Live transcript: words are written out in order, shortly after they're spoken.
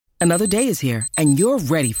Another day is here, and you're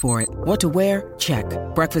ready for it. What to wear? Check.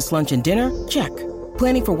 Breakfast, lunch, and dinner? Check.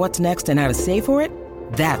 Planning for what's next and how to save for it?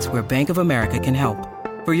 That's where Bank of America can help.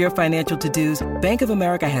 For your financial to-dos, Bank of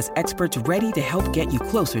America has experts ready to help get you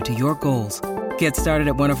closer to your goals. Get started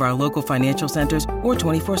at one of our local financial centers or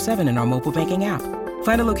 24/7 in our mobile banking app.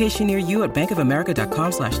 Find a location near you at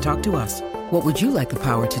bankofamerica.com/talktous. What would you like the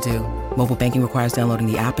power to do? Mobile banking requires downloading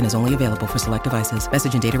the app and is only available for select devices.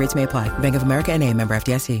 Message and data rates may apply. Bank of America N.A., member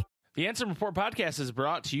FDIC. The Answer Report podcast is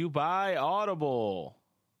brought to you by Audible.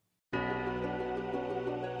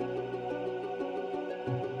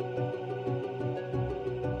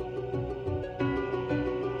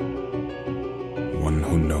 One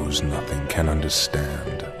who knows nothing can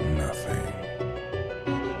understand nothing.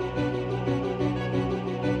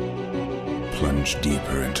 Plunge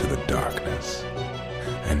deeper into the darkness,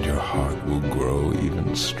 and your heart will grow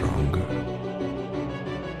even stronger.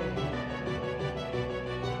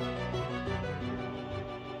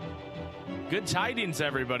 Good tidings,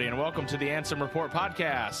 everybody, and welcome to the Answer Report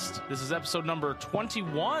podcast. This is episode number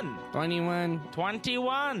 21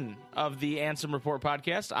 of the Answer Report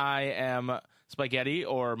podcast. I am Spaghetti,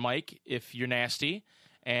 or Mike, if you're nasty.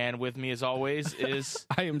 And with me, as always, is...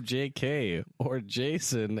 I am JK, or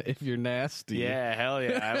Jason, if you're nasty. Yeah, hell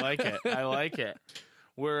yeah. I like it. I like it.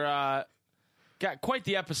 We're got quite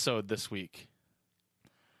the episode this week.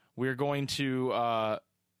 We're going to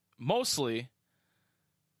mostly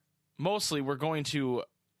we're going to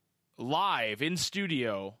live in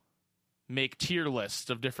studio make tier lists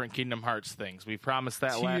of different Kingdom Hearts things. We promised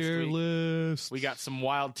that last week. Tier list. We got some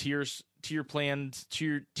wild tiers planned.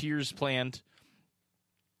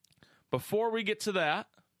 Before we get to that,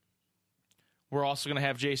 we're also going to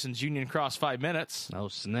have Jason's Union Cross 5 minutes. Oh,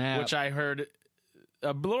 snap. Which I heard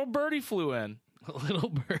a little birdie flew in. A little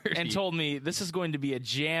birdie. And told me this is going to be a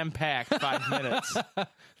jam-packed 5 minutes.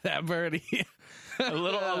 That birdie. A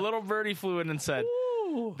little birdie flew in and said,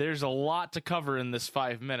 there's a lot to cover in this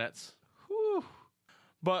 5 minutes. Whew.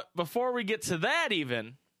 But before we get to that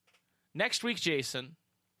even, next week, Jason,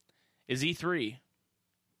 is E3.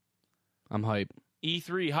 I'm hype.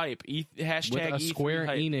 E3 hype. Hashtag With a E3 Square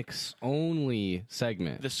hype. Enix only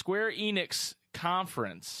segment. The Square Enix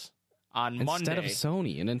conference on Monday. Instead of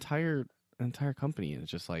Sony, an entire company. It's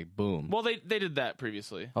just like, boom. Well, they did that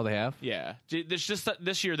previously. Oh, they have? Yeah. It's just that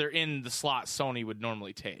this year they're in the slot Sony would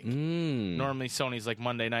normally take. Normally Sony's like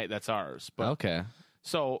Monday night, that's ours. But, okay.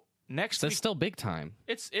 So next That's week, still big time.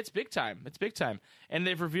 it's big time. It's big time. And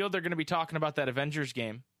they've revealed they're going to be talking about that Avengers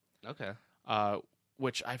game. Okay.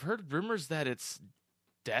 Which I've heard rumors that it's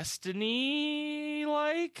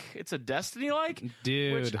Destiny-like. It's a Destiny-like?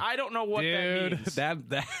 Dude. Which I don't know what that means. That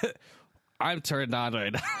I'm turned on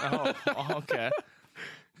right now. Oh, okay.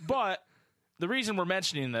 But the reason we're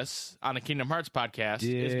mentioning this on the Kingdom Hearts podcast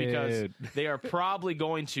is because they are probably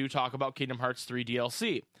going to talk about Kingdom Hearts 3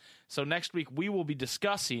 DLC. So next week we will be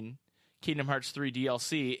discussing Kingdom Hearts 3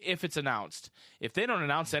 DLC if it's announced. If they don't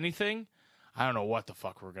announce anything, I don't know what the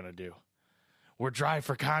fuck we're going to do. We're dry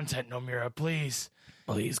for content, Nomura, please.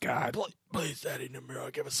 Please, God. Please, Daddy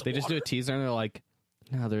Nomura, give us some They just do a teaser and they're like,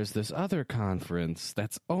 now there's this other conference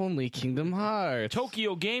that's only Kingdom Hearts.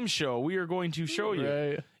 Tokyo Game Show, we are going to show you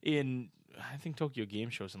Right. in, I think Tokyo Game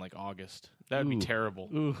Show's in like August. That would be terrible.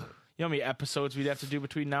 Ooh. You know how many episodes we'd have to do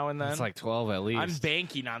between now and then? It's like 12 at least. I'm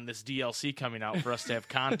banking on this DLC coming out for us to have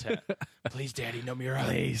content. Please, Daddy Nomura.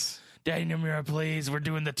 Please. Daddy Nomura, please. We're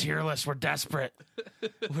doing the tier list. We're desperate.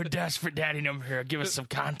 We're desperate, Daddy Nomura. Give us some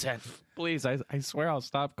content. Please, I swear I'll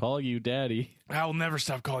stop calling you Daddy. I will never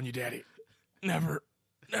stop calling you Daddy. Never.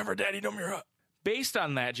 Never, Daddy Nomura. Based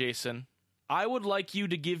on that, Jason, I would like you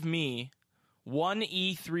to give me one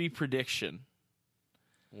E3 prediction.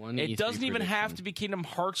 It doesn't even have to be Kingdom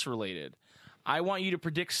Hearts related. I want you to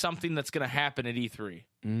predict something that's going to happen at E3.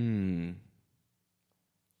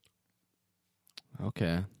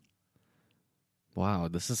 Okay. Wow,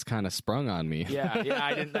 this is kind of sprung on me. Yeah,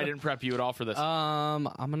 I didn't prep you at all for this. I'm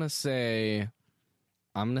gonna say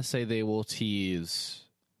they will tease.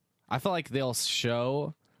 I feel like they'll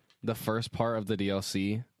show the first part of the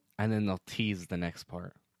DLC and then they'll tease the next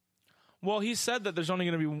part. Well, he said that there's only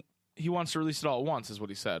going to be. He wants to release it all at once, is what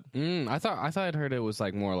he said. I thought I'd heard it was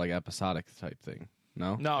like more like episodic type thing.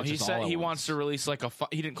 No, No, It's he just said all at he once. wants to release like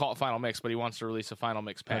he didn't call it final mix, but he wants to release a final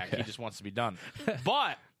mix pack. Okay. He just wants to be done.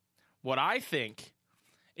 But what I think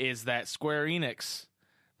is that Square Enix,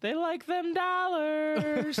 they like them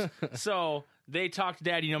dollars. So they talked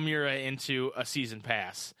Daddy Nomura into a season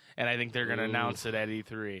pass, and I think they're going to announce it at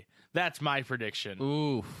E3. That's my prediction.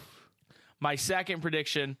 Ooh. My second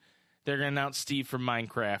prediction, They're going to announce Steve from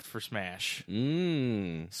Minecraft for Smash.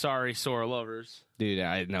 Sorry, Sora lovers. Dude,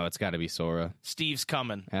 I know it's got to be Sora. Steve's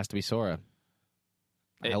coming. It has to be Sora.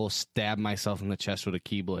 I will stab myself in the chest with a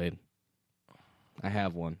Keyblade. I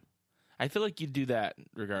have one. I feel like you'd do that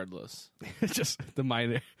regardless. Just the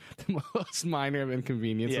most minor of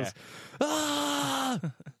inconveniences. Yeah. Ah!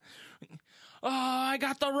 Oh, I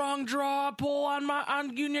got the wrong draw. Pull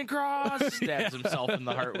on Union Cross. Stabs himself in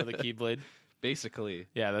the heart with a Keyblade. Basically.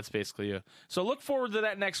 Yeah, that's basically you. So look forward to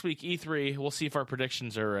that next week, E3. We'll see if our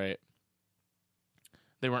predictions are right.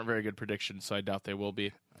 They weren't very good predictions, so I doubt they will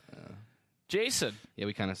be. Jason. Yeah,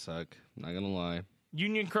 we kind of suck. Not going to lie.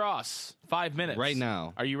 Union Cross, 5 minutes. Right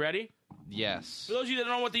now. Are you ready? Yes. For those of you that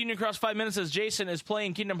don't know what the Union Cross 5 minutes is, Jason is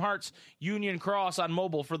playing Kingdom Hearts Union Cross on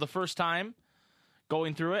mobile for the first time,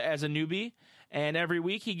 going through it as a newbie. And every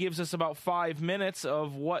week he gives us about 5 minutes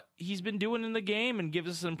of what he's been doing in the game and gives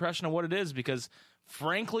us an impression of what it is because,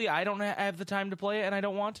 frankly, I don't have the time to play it and I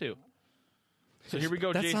don't want to. So here we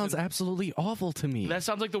go, That Jason. sounds absolutely awful to me. That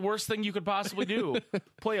sounds like the worst thing you could possibly do.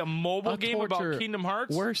 Play a mobile game about Kingdom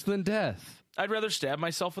Hearts? Worse than death. I'd rather stab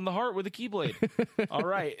myself in the heart with a Keyblade. All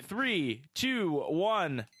right, 3, 2,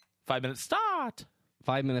 1. 5 minutes start.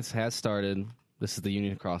 5 minutes has started. This is the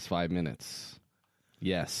Union Cross 5 minutes.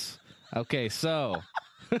 Yes. Okay, so.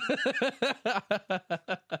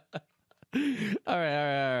 all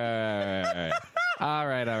right.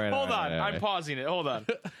 Hold on. I'm pausing it. Hold on.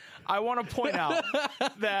 I want to point out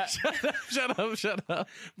that Shut up.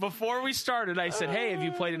 Before we started, I said, "Hey, have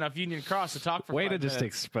you played enough Union Cross to talk for?" Way 5 to just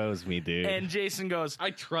minutes? Expose me, dude. And Jason goes,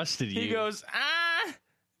 I trusted you. He goes,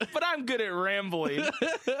 but I'm good at rambling.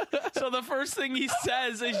 So the first thing he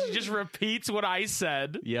says is he just repeats what I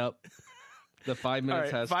said. Yep. The 5 minutes All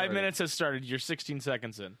right, has 5 started. minutes has started. You're 16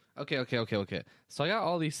 seconds in. Okay. So I got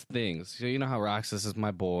all these things. So you know how Roxas is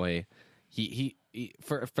my boy. He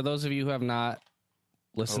for those of you who have not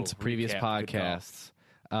listened to previous recap. Good podcasts,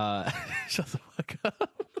 shut the fuck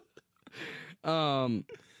up.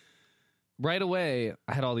 Right away,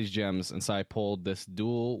 I had all these gems, and so I pulled this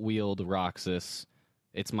dual wield Roxas.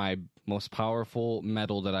 It's my most powerful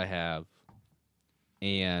medal that I have,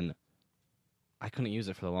 and I couldn't use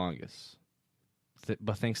it for the longest.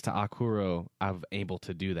 But thanks to Akuro, I'm able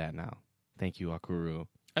to do that now. Thank you, Akuro.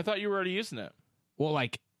 I thought you were already using it. Well,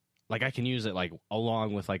 like I can use it like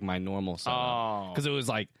along with like my normal setup. Because it was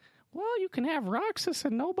like, well, you can have Roxas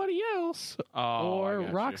and nobody else, or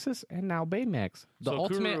Roxas and now Baymax, the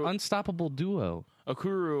ultimate unstoppable duo.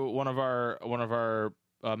 Akuru, one of our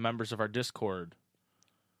members of our Discord.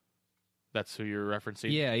 That's who you're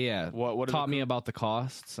referencing. Yeah. What taught me about the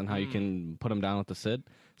costs and how you can put them down with the Sid.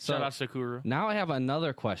 So shout out to Akuru. Now I have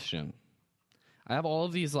another question. I have all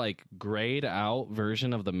of these like grayed out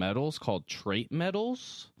version of the medals called trait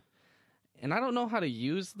medals. And I don't know how to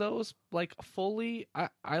use those like fully.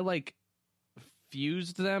 I like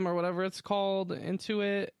fused them or whatever it's called into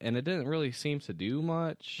it, and it didn't really seem to do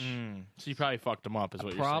much. So you probably fucked them up, is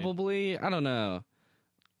what you're saying. Probably. I don't know.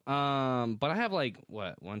 But I have like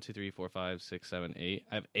what 1, 2, 3, 4, 5, 6, 7, 8.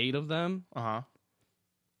 I have 8 of them. I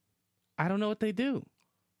don't know what they do.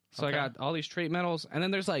 So I got all these trait medals, and then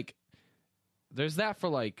there's that for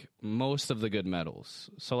like most of the good medals.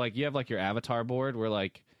 So like you have like your avatar board where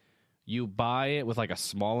like you buy it with like a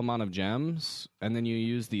small amount of gems, and then you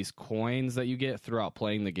use these coins that you get throughout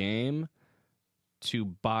playing the game to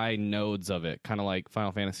buy nodes of it, kind of like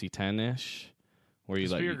Final Fantasy X-ish, where you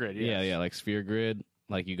Sphere Grid, yes. yeah, like Sphere Grid.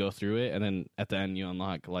 Like you go through it, and then at the end you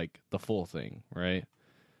unlock like the full thing, right?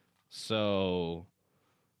 So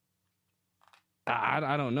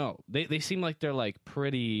I don't know. They seem like they're like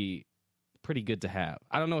pretty good to have.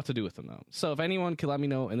 I don't know what to do with them though. So if anyone could let me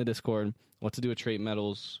know in the Discord what to do with trait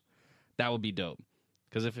medals, that would be dope.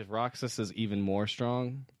 Because if Roxas is even more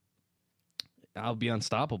strong, I'll be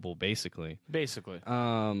unstoppable, basically.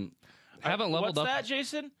 I haven't leveled up. What's that,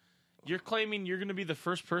 Jason? You're claiming you're going to be the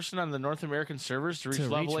first person on the North American servers to reach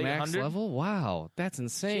level 800? Max level? Wow, that's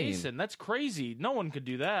insane. Jason, that's crazy. No one could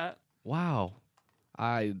do that. Wow.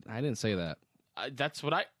 I didn't say that. That's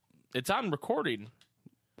what it's on recording.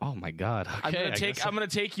 Oh my god. Okay, I'm going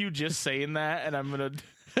to take you just saying that, and I'm going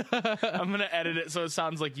to edit it so it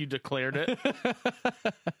sounds like you declared it.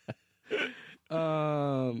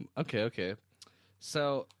 Okay.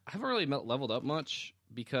 So, I haven't really leveled up much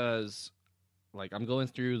because like I'm going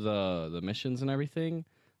through the missions and everything.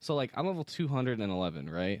 So like I'm level 211,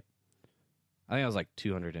 right? I think I was like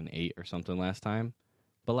 208 or something last time.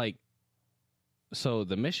 But like so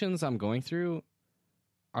the missions I'm going through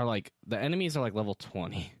are like the enemies are like level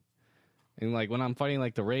 20. And like when I'm fighting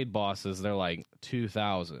like the raid bosses, they're like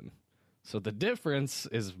 2,000. So the difference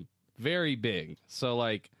is very big. So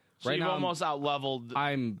like So right you've now almost out-leveled.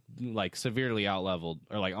 I'm like severely out-leveled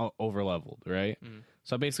or like over-leveled, right?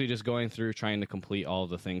 So basically just going through trying to complete all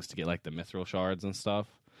the things to get like the mithril shards and stuff.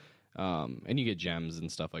 And you get gems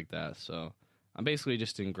and stuff like that. So I'm basically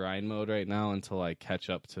just in grind mode right now until I catch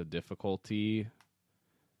up to difficulty.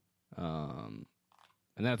 And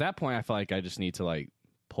then at that point, I feel like I just need to like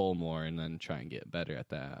pull more and then try and get better at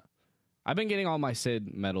that. I've been getting all my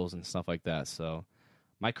Sid medals and stuff like that. So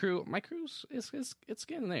my crew's it's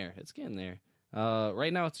getting there. It's getting there.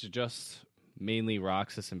 Right now it's just mainly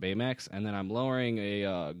Roxas and Baymax, and then I'm lowering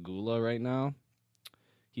a Gula right now.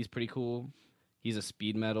 He's pretty cool. He's a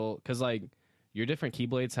speed medal because like your different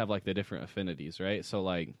Keyblades have like the different affinities, right? So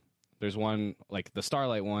like there's one like the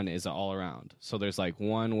Starlight one is all around. So there's like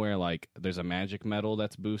one where like there's a magic medal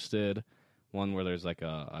that's boosted, one where there's like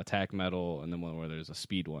a attack medal, and then one where there's a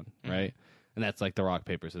speed one, right? And that's like the rock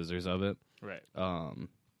paper scissors of it, right?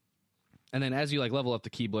 And then as you like level up the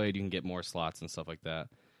Keyblade, you can get more slots and stuff like that.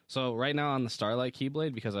 So right now on the Starlight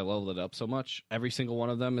Keyblade, because I leveled it up so much, every single one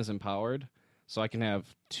of them is empowered. So I can have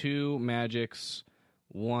 2 magics,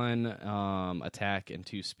 1 attack, and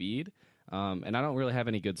 2 speed. And I don't really have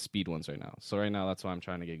any good speed ones right now. So right now that's why I'm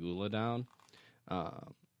trying to get Gula down. But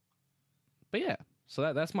yeah,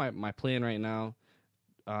 so that's my plan right now.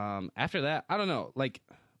 After that, I don't know. Like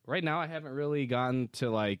right now I haven't really gotten to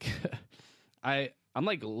like I'm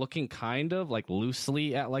like looking kind of like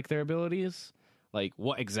loosely at like their abilities. Like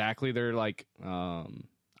what exactly they're like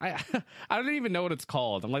I don't even know what it's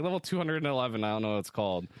called. I'm like level 211. I don't know what it's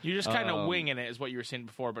called. You're just kind of winging it, is what you were saying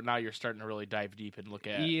before. But now you're starting to really dive deep and look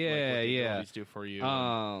at what the abilities do for you.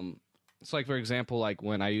 So like for example, like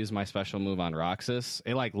when I use my special move on Roxas,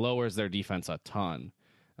 it like lowers their defense a ton.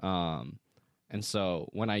 And so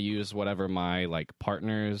when I use whatever my like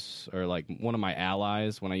partners or like one of my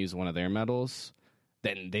allies, when I use one of their medals,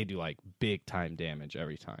 then they do like big time damage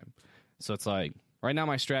every time. So it's like right now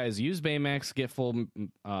my strat is use Baymax, get full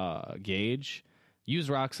gauge,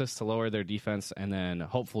 use Roxas to lower their defense, and then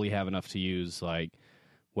hopefully have enough to use like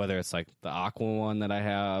whether it's like the Aqua one that I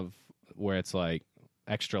have where it's like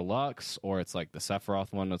extra Lux, or it's like the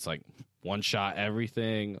Sephiroth one that's like one shot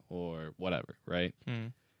everything or whatever, right?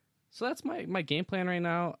 So that's my game plan right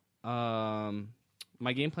now.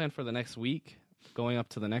 My game plan for the next week going up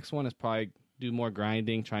to the next one is probably do more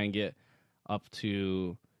grinding, try and get up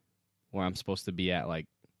to where I'm supposed to be at, like,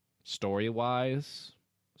 story-wise.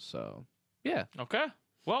 So, yeah. Okay.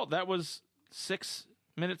 Well, that was 6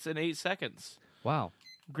 minutes and 8 seconds. Wow.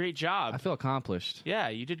 Great job. I feel accomplished. Yeah,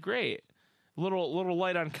 you did great. Little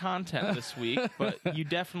light on content this week, but you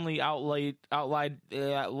definitely laid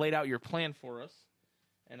out your plan for us.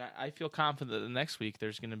 And I feel confident that the next week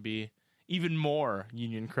there's going to be even more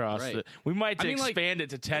Union Cross. Right. We might expand it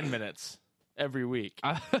to 10 minutes every week.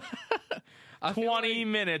 20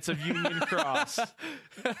 minutes of Union Cross.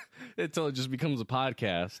 Until it just becomes a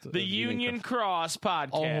podcast. The Union Cross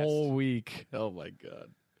podcast. A whole week. Oh, my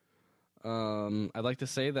God. I'd like to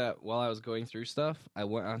say that while I was going through stuff, I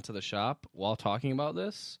went onto the shop while talking about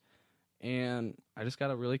this, and I just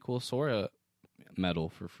got a really cool Sora medal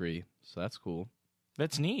for free. So that's cool.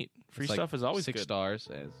 That's neat. Free it's stuff like is always 6 good. stars.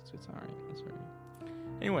 It's all right. It's all right.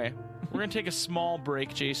 Anyway, we're going to take a small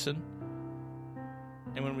break, Jason.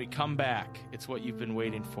 And when we come back, it's what you've been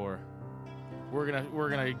waiting for. We're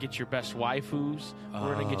gonna get your best waifus.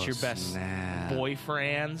 We're gonna get your best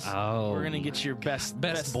boyfriends. We're gonna get your best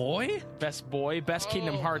boy, best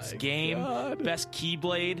Kingdom Hearts game, God. best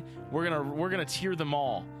Keyblade. We're gonna tier them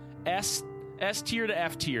all. S tier to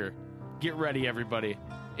F tier. Get ready, everybody.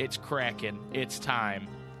 It's cracking. It's time.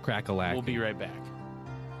 Crack-a-lack. We'll be right back.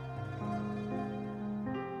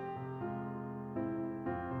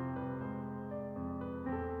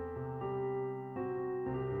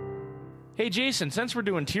 Hey, Jason, since we're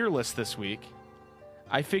doing tier lists this week,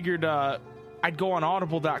 I figured I'd go on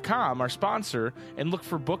audible.com, our sponsor, and look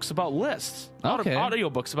for books about lists. Okay. Audio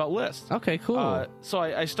books about lists. Okay, cool. So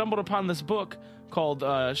I stumbled upon this book called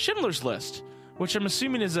Schindler's List, which I'm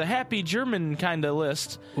assuming is a happy German kind of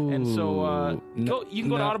list. And so you can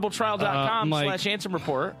go to audibletrial.com / answer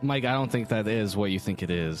report. Mike, I don't think that is what you think it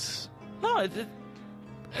is. No,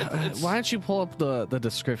 Why don't you pull up the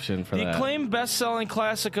description for the that? acclaimed best-selling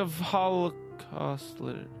classic of Holocaust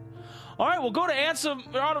literature. All right, well, go to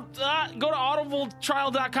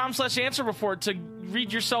audibletrial.com / answer report to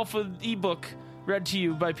read yourself an ebook read to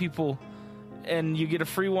you by people, and you get a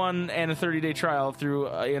free one and a 30-day trial through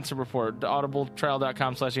Answer Report.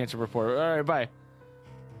 audibletrial.com / answer report. All right, bye.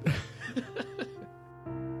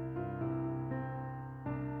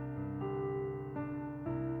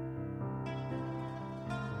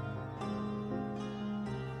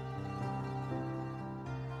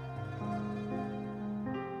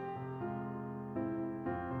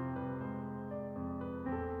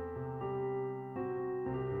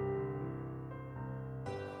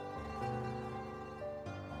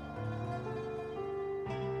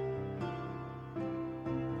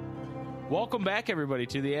 Welcome back, everybody,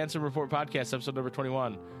 to the Ansem Report Podcast, episode number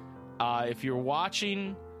 21. If you're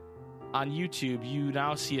watching on YouTube, you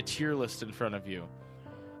now see a tier list in front of you.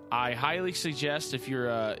 I highly suggest, if you're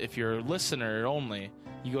a listener only,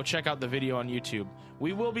 you go check out the video on YouTube.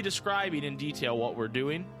 We will be describing in detail what we're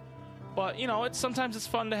doing, but sometimes it's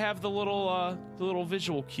fun to have the little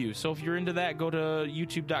visual cue. So if you're into that, go to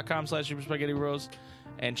youtube.com/SuperSpaghettiBros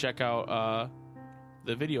and check out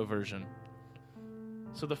the video version.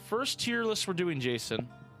 So the first tier list we're doing, Jason,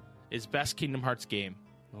 is best Kingdom Hearts game.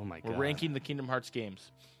 Oh my god. We're ranking the Kingdom Hearts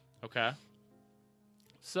games. Okay?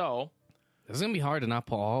 So it's going to be hard to not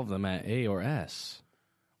put all of them at A or S.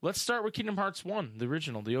 let's start with Kingdom Hearts 1, the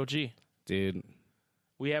original, the OG. Dude.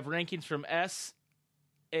 We have rankings from S,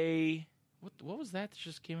 A... What was that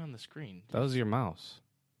just came on the screen? That was your mouse.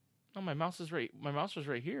 No, my mouse was right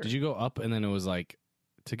here. Did you go up and then it was like,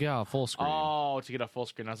 to get out full screen? Oh, to get a full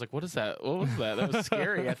screen. I was like, what is that? What was that? That was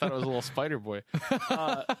scary. I thought it was a little spider boy.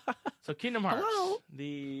 So Kingdom Hearts,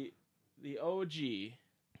 the OG.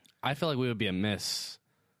 I feel like we would be amiss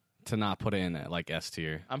to not put it in at like S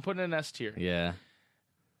tier. I'm putting it in S tier. Yeah.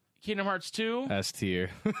 Kingdom Hearts 2. S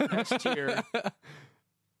tier. S tier.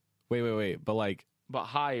 Wait. But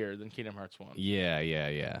higher than Kingdom Hearts 1.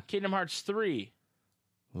 Yeah. Kingdom Hearts 3.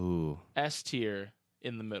 Ooh. S tier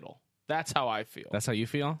in the middle. That's how I feel. That's how you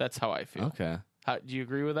feel? That's how I feel. Okay. Do you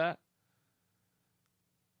agree with that?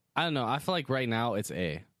 I don't know. I feel like right now it's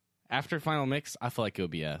A. After Final Mix, I feel like it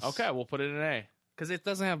would be S. Okay, we'll put it in A. Because it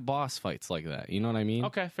doesn't have boss fights like that. You know what I mean?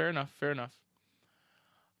 Okay, fair enough.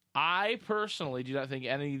 I personally do not think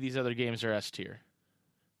any of these other games are S tier.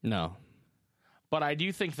 No. But I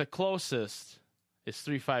do think the closest is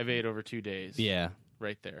 358 over 2 days. Yeah.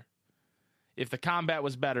 Right there. If the combat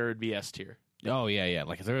was better, it'd be S tier. Oh, yeah.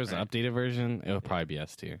 Like, if there was an updated version, it would probably be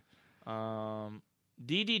S tier.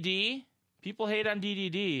 DDD. People hate on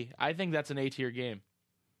DDD. I think that's an A tier game.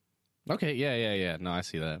 Okay, yeah. No, I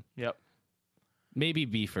see that. Yep. Maybe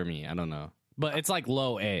B for me. I don't know. But it's like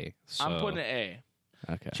low A. So. I'm putting it A.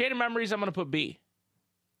 Okay. Chain of Memories, I'm going to put B.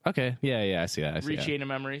 Okay. Yeah, I see that. Chain of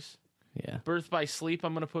Memories. Yeah. Birth by Sleep,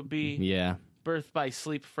 I'm going to put B. Yeah. Birth by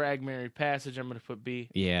Sleep Fragmentary Passage, I'm going to put B.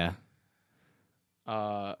 Yeah.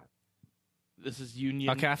 This is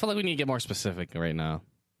Union. Okay, I feel like we need to get more specific right now.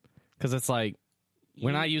 Because it's like,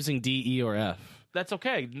 we're not using D, E, or F. That's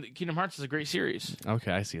okay. Kingdom Hearts is a great series.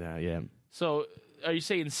 Okay, I see that, yeah. So, are you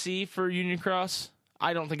saying C for Union Cross?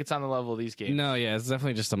 I don't think it's on the level of these games. No, yeah, it's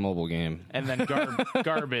definitely just a mobile game. And then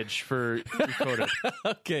garbage for Recoded.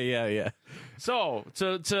 Okay, yeah. So,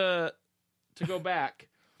 to go back,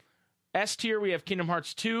 S tier we have Kingdom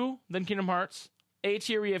Hearts 2, then Kingdom Hearts. A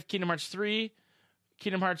tier we have Kingdom Hearts 3,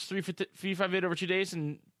 Kingdom Hearts 358 over 2 days,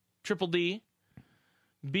 and Triple D.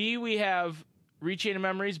 B we have Rechain of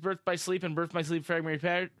Memories, Birth by Sleep, and Birth by Sleep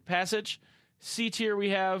Fragmentary Passage. C tier we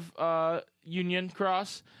have Union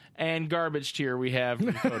Cross. And garbage tier we have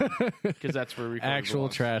Recoded, because that's where Recoded actual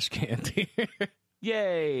belongs. trash can tier.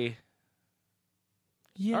 Yay.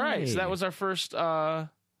 All right, so that was our first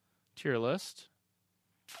tier list.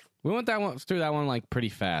 We went through that one like pretty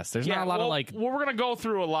fast. There's not a lot of like. Well, we're gonna go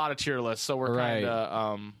through a lot of tier lists, so we're Right.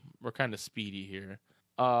 kind of speedy here.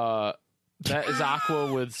 That is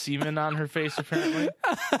Aqua with semen on her face, apparently.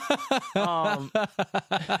 And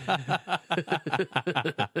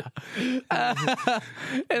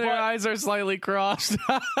her eyes are slightly crossed.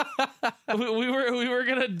 we were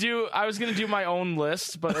gonna do. I was gonna do my own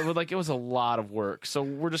list, but it was a lot of work. So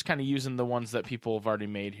we're just kind of using the ones that people have already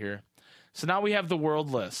made here. So now we have the world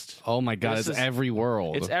list. Oh my god, it's every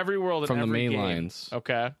world. It's every world from in every the main game. lines.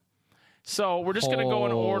 Okay. So we're just gonna go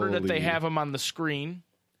in order that they Holy. have them on the screen.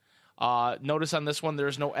 Notice on this one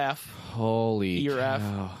there's no F. Holy E or F.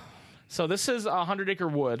 cow. So this is 100 Acre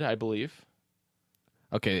Wood, I believe.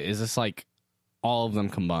 Okay, is this like all of them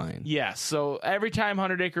combined? Yes. So every time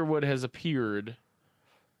 100 Acre Wood has appeared,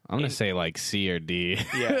 I'm gonna say like C or D.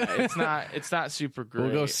 yeah, it's not super great.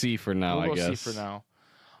 We'll go C for now. We'll I go guess. C for now.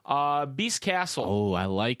 Beast Castle. Oh, I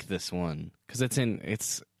like this one because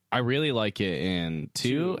I really like it in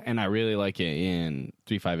 2, and I really like it in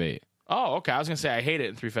 358. Oh, okay. I was gonna say I hate it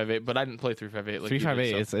in 358, but I didn't play 358. Like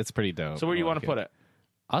 358, it's pretty dope. So where do you want to put it?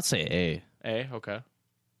 I'll say A. A. Okay.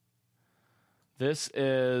 This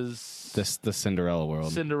is The Cinderella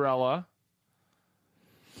world. Cinderella,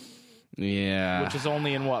 Yeah. which is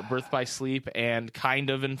only in what? Birth by Sleep and kind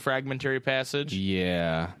of in Fragmentary Passage.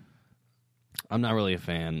 Yeah. I'm not really a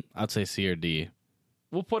fan. I'd say C or D.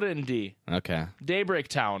 We'll put it in D. Okay. Daybreak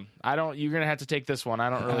Town. You're gonna have to take this one. I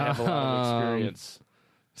don't really have a lot of experience.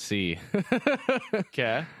 C.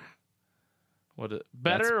 Okay.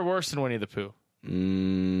 Better or worse than Winnie the Pooh?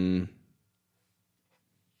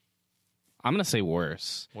 I'm gonna say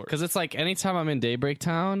worse because it's like anytime I'm in Daybreak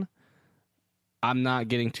Town, I'm not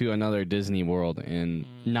getting to another Disney World and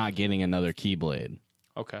not getting another Keyblade.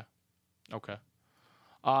 Okay.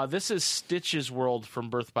 This is Stitch's World from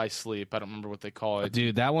Birth by Sleep. I don't remember what they call it.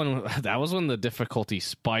 Dude, that was when the difficulty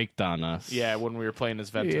spiked on us. Yeah, when we were playing as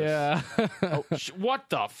Ventus. Yeah. What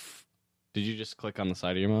the Did you just click on the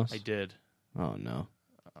side of your mouse? I did. Oh, no.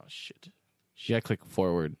 Oh, shit. Yeah, click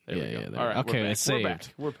forward. There we go. Yeah, there. All right, okay, it's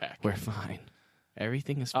saved. We're back. We're fine.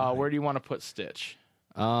 Everything is fine. Where do you want to put Stitch?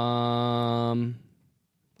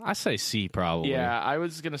 I say C probably. Yeah, I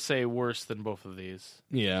was going to say worse than both of these.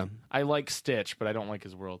 Yeah. I like Stitch, but I don't like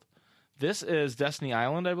his world. This is Destiny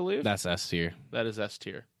Island, I believe. That's S tier. That is S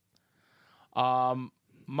tier.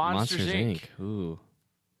 Monsters Inc. Ooh.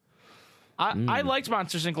 I liked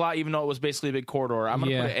Monsters Inc. a lot, even though it was basically a big corridor. I'm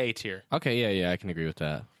going to put it A tier. Okay, yeah, I can agree with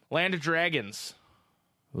that. Land of Dragons.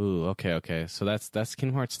 Ooh, okay. So that's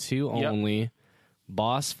Kingdom Hearts 2 only.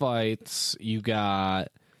 Boss fights, you got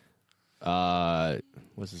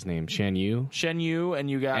what's his name? Shen Yu, and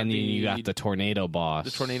you got then you got the tornado boss.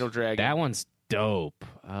 The tornado dragon. That one's dope.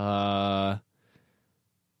 I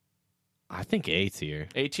think A tier.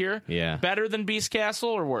 A tier? Yeah. Better than Beast Castle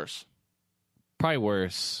or worse? Probably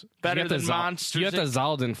worse. Better than Monsters. You have the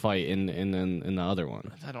Zaldin fight in the other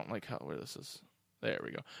one. I don't like where this is. There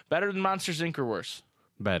we go. Better than Monsters Inc. or worse?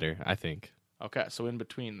 Better, I think. Okay, so in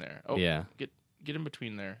between there. Oh, yeah. Get in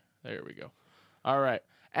between there. There we go. All right.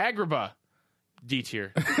 Agrabah, D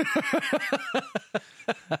tier.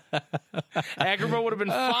 Agrabah would have been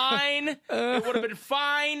fine. It would have been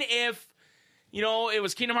fine if, it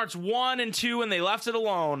was Kingdom Hearts 1 and 2 and they left it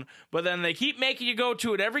alone, but then they keep making you go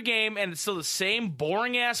to it every game and it's still the same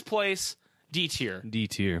boring-ass place. D tier. D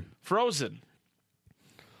tier. Frozen.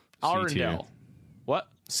 C tier. Arendelle. What?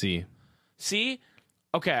 C. C?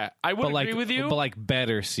 Okay, I would agree with you. But like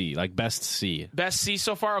better C, like best C. Best C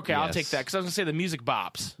so far? Okay, I'll Yes. take that, because I was going to say the music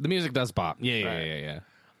bops. The music does bop. Yeah.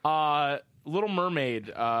 Little Mermaid,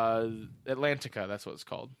 Atlantica, that's what it's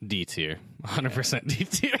called. D tier. 100% D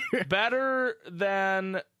tier. Better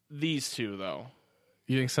than these two, though.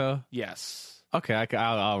 You think so? Yes. Okay,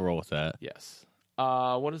 I'll roll with that. Yes.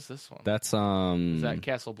 What is this one? That's Is that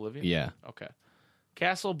Castle Oblivion? Yeah. Okay.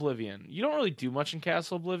 Castle Oblivion. You don't really do much in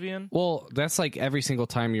Castle Oblivion. Well, that's like every single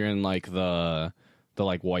time you're in like the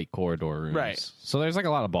like white corridor rooms. Right. So there's like a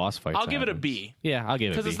lot of boss fights. I'll give it a B. Yeah, I'll give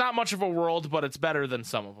it a B. Because it's not much of a world, but it's better than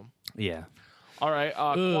some of them. Yeah. All right.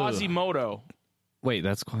 Quasimodo. Wait,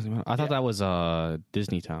 that's Quasimodo? I thought that was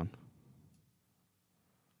Disney Town.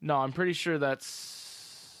 No, I'm pretty sure that's...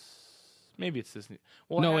 Maybe it's Disney.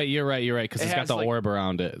 Well, no, wait, you're right, because it's got the orb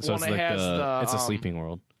around it. So it's like it's a sleeping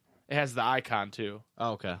world. It has the icon, too.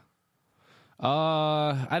 Oh, okay.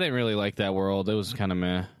 I didn't really like that world. It was kind of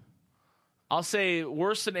meh. I'll say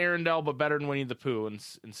worse than Arendelle, but better than Winnie the Pooh in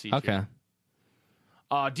C tier. Okay.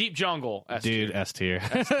 Deep Jungle, S tier. Dude, S tier.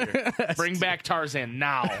 Bring back Tarzan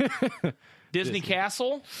now. Disney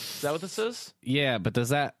Castle? Is that what this is? Yeah, but does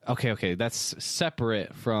that... Okay, that's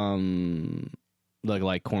separate from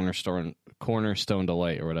like Cornerstone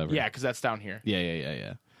Delight or whatever. Yeah, because that's down here. Yeah.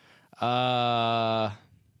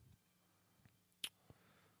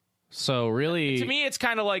 So really... To me, it's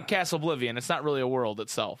kind of like Castle Oblivion. It's not really a world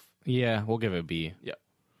itself. Yeah, we'll give it a B. Yep.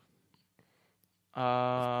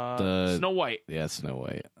 Snow White. Yeah, Snow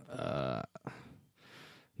White.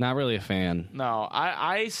 Not really a fan. No,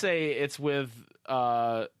 I say it's with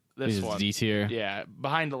this one. D tier? Yeah,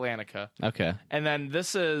 behind Atlantica. Okay. And then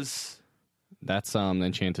this is... That's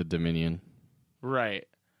Enchanted Dominion. Right.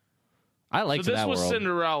 I liked that world. So this was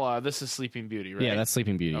Cinderella. This is Sleeping Beauty, right? Yeah, that's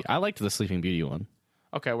Sleeping Beauty. Okay. I liked the Sleeping Beauty one.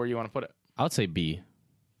 Okay, where do you want to put it? I would say B.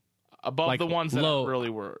 Above like the ones that low, really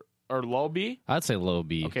were... Or low B? I'd say low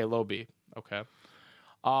B. Okay, low B. Okay.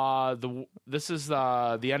 This is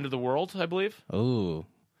the end of the world, I believe. Ooh,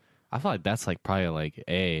 I feel like that's like probably like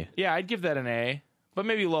A. Yeah, I'd give that an A, but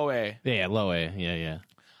maybe low A. Yeah, low A. Yeah.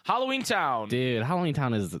 Halloween Town, dude. Halloween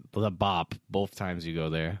Town is the bop both times you go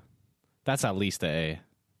there. That's at least A.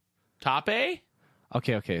 Top A.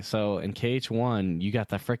 Okay. So in KH1, you got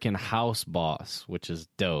the freaking house boss, which is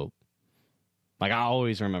dope. Like I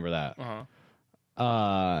always remember that.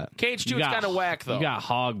 KH2 is kind of whack though. You got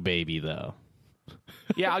Hog Baby though.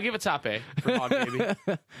 Yeah, I'll give it top A for Hog Baby.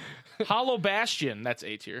 Hollow Bastion, that's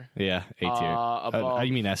A tier. Yeah, A tier.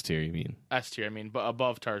 You mean S tier? You mean S tier? I mean, but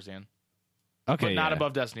above Tarzan. Okay, but not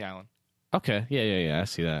above Destiny Island. Okay, yeah. I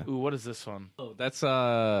see that. Ooh, what is this one? Oh, that's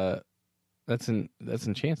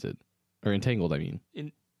Enchanted or Entangled. I mean,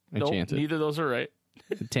 Enchanted. Nope, neither of those are right.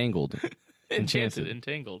 Entangled.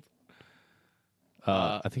 Entangled.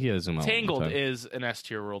 I think you had to zoom out. Tangled is an S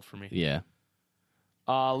tier world for me. Yeah.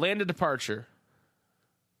 Land of Departure.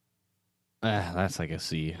 That's like a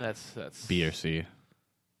C. That's B or C.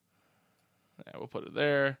 Yeah, we'll put it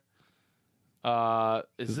there.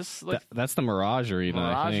 Is this like that's the Mirage Arena?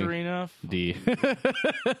 Mirage I think. Arena? D.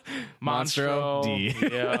 Monstro. D.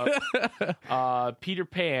 Yeah. Peter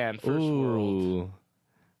Pan. First World.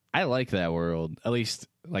 I like that world, at least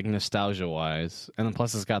like nostalgia wise, and then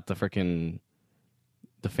plus it's got the Phantom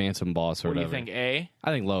Boss or What do whatever. you think? A.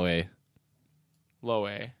 I think low A. Low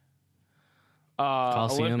A.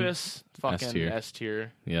 Coliseum, Olympus. Fucking S-tier. S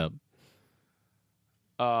tier. Yep.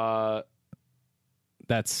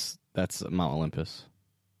 That's Mount Olympus.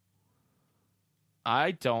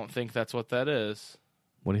 I don't think that's what that is.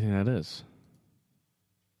 What do you think that is?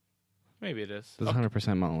 Maybe it is. That's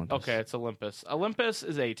 100% Mount Olympus. Okay, it's Olympus. Olympus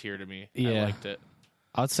is A tier to me. Yeah. I liked it.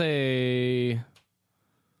 I'd say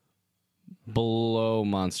below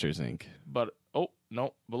Monsters Inc. But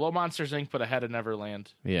no, below Monsters Inc. but ahead of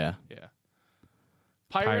Neverland. Yeah. Yeah.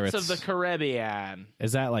 Pirates of the Caribbean.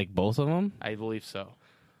 Is that like both of them? I believe so.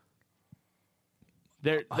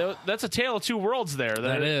 That's a tale of two worlds there.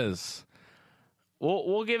 That is.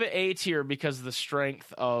 We'll give it A tier because of the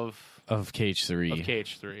strength of KH3. Of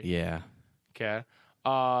KH3. Yeah. Okay.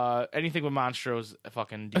 Anything with Monstro's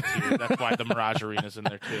fucking D tier. That's why the Mirage Arena's in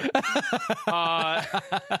there too.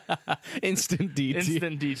 Instant D tier.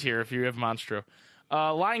 Instant D tier if you have Monstro.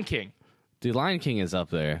 Lion King. Dude, Lion King is up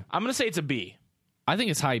there. I'm gonna say it's a B. I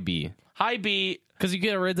think it's high B. High B. Because it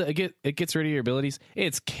gets rid of your abilities.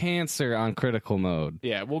 It's cancer on critical mode.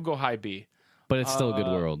 Yeah, we'll go high B. But it's still a good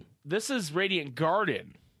world. This is Radiant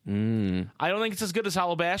Garden. I don't think it's as good as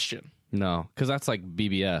Hollow Bastion. No, because that's like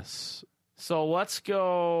BBS. So let's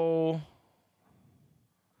go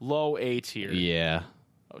low A tier. Yeah.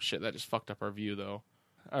 Oh shit, that just fucked up our view though.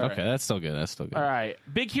 Okay, that's still good. All right,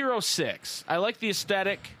 Big Hero 6. I like the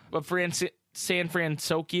aesthetic of San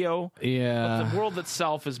Francisco. Yeah. But the world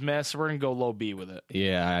itself is mess. So we're gonna go low B with it.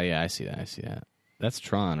 Yeah, I see that. That's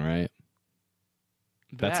Tron, right?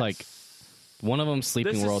 That's like one of them.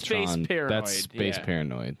 Sleeping this World is Space Tron. Paranoid, That's Space yeah.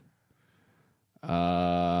 Paranoid.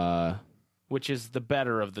 Which is the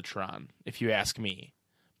better of the Tron, if you ask me,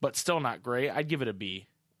 but still not great. I'd give it a B.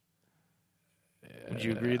 Would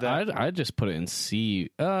you agree with that? I'd just put it in C.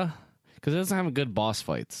 Because it doesn't have good boss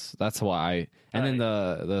fights. That's why. And then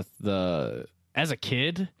the as a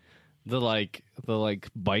kid, the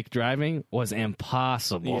bike driving was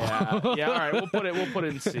impossible. Yeah. All right. We'll put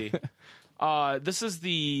it in C. This is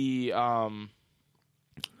the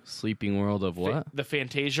Sleeping World of what? The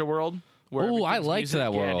Fantasia world. Oh, I liked music.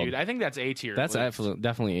 that world. Yeah, dude. I think that's A tier. That's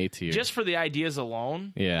definitely A tier. Just for the ideas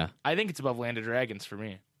alone. Yeah. I think it's above Land of Dragons for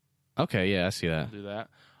me. Okay. Yeah, I see that. I'll do that.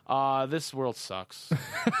 This world sucks.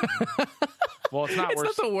 Well, it's not worse.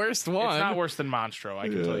 It's not the worst one. It's not worse than Monstro, I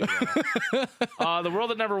can tell you that. The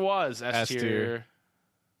world that never was, S tier.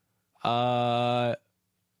 I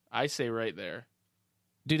say right there.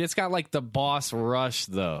 Dude, it's got like the boss rush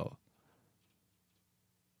though.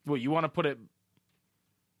 What, you want to put it?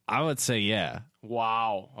 I would say yeah.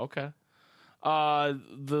 Wow. Okay.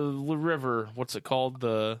 The river. What's it called?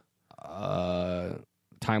 The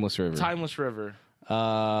Timeless River. Timeless River.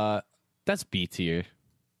 That's B tier.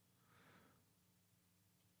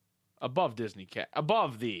 Above Disney Cat.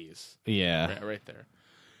 Above these. Yeah. Right there.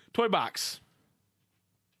 Toy Box.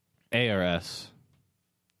 A or S.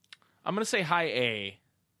 I'm gonna say high A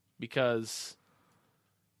because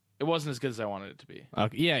it wasn't as good as I wanted it to be.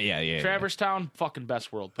 Okay. Yeah. Traverse Town, fucking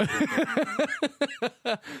best world.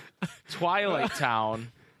 Twilight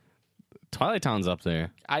Town. Twilight Town's up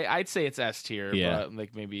there. I'd say it's S tier, Yeah. but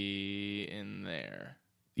like maybe in there.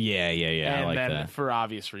 Yeah. And I like then that. for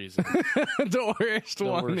obvious reasons. The worst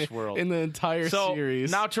one worst world. in the entire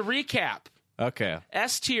series. Now to recap. Okay.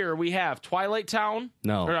 S tier, we have Twilight Town.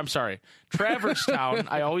 No. Or I'm sorry. Traverse Town.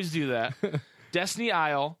 I always do that. Destiny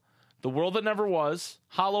Isle. The World That Never Was.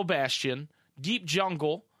 Hollow Bastion. Deep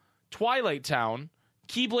Jungle. Twilight Town.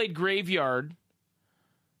 Keyblade Graveyard.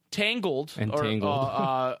 Tangled. And or,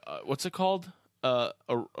 Tangled. What's it called? I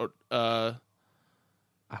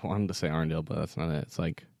wanted to say Arndale, but that's not it. It's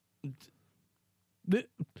like...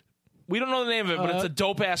 We don't know the name of it, but it's a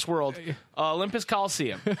dope-ass world. Olympus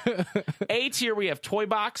Coliseum. A tier, we have Toy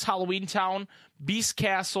Box, Halloween Town, Beast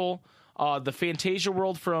Castle, the Fantasia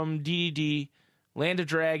World from DDD, Land of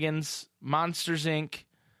Dragons, Monsters, Inc.,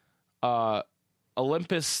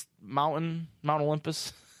 Olympus, Mount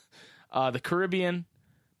Olympus, the Caribbean,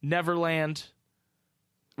 Neverland,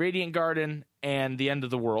 Radiant Garden, and The End of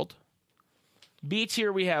the World. B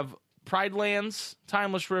tier, we have Pride Lands,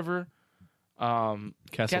 Timeless River,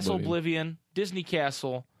 Castle Oblivion, Disney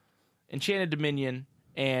Castle, Enchanted Dominion,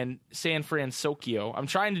 and San Francisco. I'm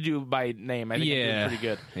trying to do by name. I think I'm doing pretty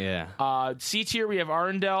good. Yeah. C tier, we have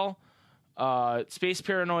Arendelle, Space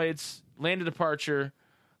Paranoids, Land of Departure,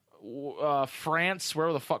 France,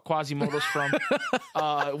 where the fuck Quasimodo's from,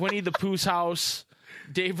 Winnie the Pooh's house,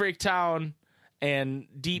 Daybreak Town, and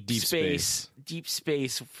Deep Space. Deep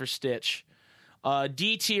Space for Stitch.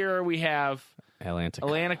 D tier, we have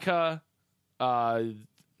Atlantica,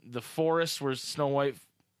 the forest where Snow White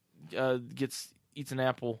eats an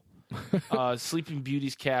apple, Sleeping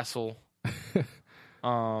Beauty's castle,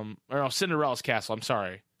 or no, Cinderella's castle. I'm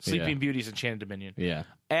sorry, Sleeping Beauty's Enchanted Dominion. Yeah,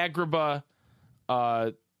 Agrabah,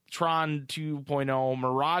 Tron 2.0,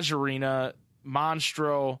 Mirage Arena,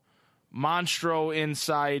 Monstro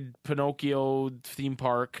inside Pinocchio theme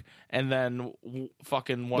park, and then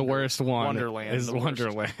fucking the worst one Wonderland is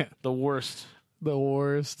Wonderland. The worst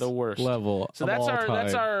level. So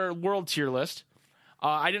that's our world tier list.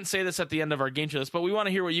 I didn't say this at the end of our game tier list, but we want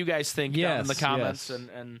to hear what you guys think down in the comments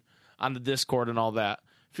and on the Discord and all that.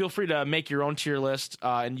 Feel free to make your own tier list,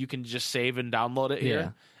 and you can just save and download it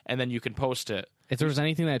here, and then you can post it. If there's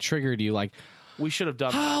anything that triggered you, like, we should have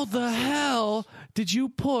done. How the hell did you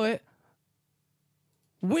put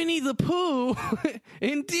Winnie the Pooh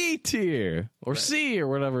in D tier or C or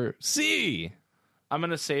whatever? C. I'm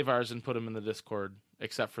gonna save ours and put them in the Discord,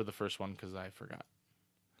 except for the first one because I forgot.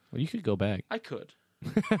 Well, you could go back. I could.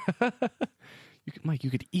 Mike, you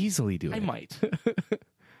could easily do it. I might.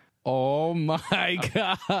 Oh my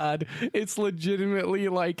God. It's legitimately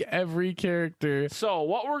like every character. So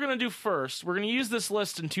what we're going to do first, we're going to use this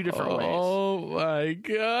list in two different ways. Oh my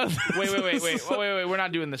God. Wait. We're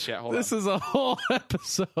not doing this yet. Hold on. This is a whole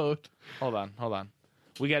episode. Hold on.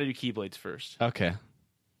 We got to do Keyblades first. Okay.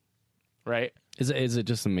 Right? Is it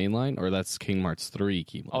just the main line, or that's Kingdom Hearts 3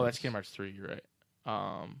 Keyblades? Oh, that's Kingdom Hearts 3. You're right.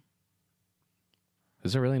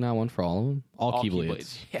 Is there really not one for all of them? All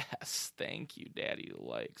Keyblades. Yes, thank you, Daddy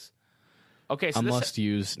likes. Okay, so I must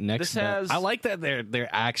use next. I like that they're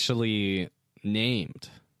actually named.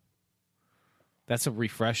 That's a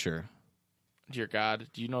refresher. Dear God,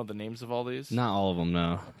 do you know the names of all these? Not all of them,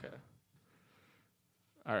 no. Okay.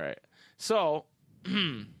 All right. So.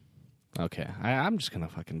 Okay, I'm just gonna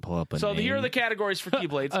fucking pull up a. So name. here are the categories for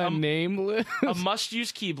Keyblades. A name list. A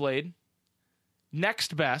must-use Keyblade.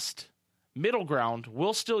 Next best. Middle ground,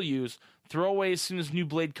 will still use, throw away as soon as new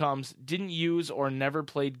blade comes, didn't use or never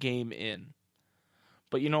played game in.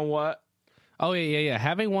 But you know what? Oh yeah.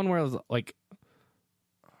 Having one where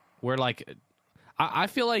I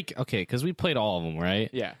feel like, okay, because we played all of them, right?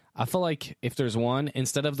 Yeah. I feel like if there's one,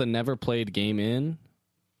 instead of the never played game in,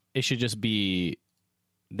 it should just be,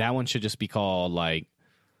 that one should just be called like,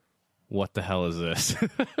 what the hell is this?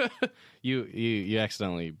 You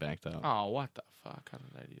accidentally backed out. Oh, what the fuck? How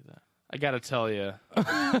did I do that? I gotta tell you,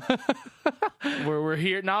 we're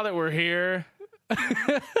here now that we're here.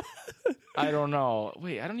 I don't know.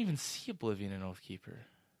 Wait, I don't even see Oblivion and Oathkeeper.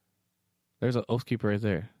 There's an Oathkeeper right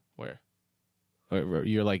there. Where?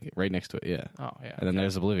 You're like right next to it, yeah. Oh, yeah. And then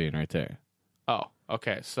there's Oblivion right there. Oh,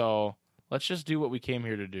 okay. So let's just do what we came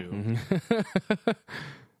here to do.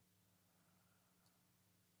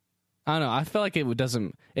 I don't know. I feel like it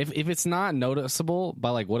doesn't. If it's not noticeable by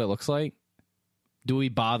like what it looks like, do we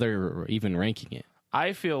bother even ranking it?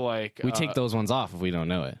 I feel like we take those ones off if we don't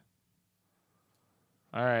know it.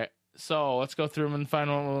 All right, so let's go through them and find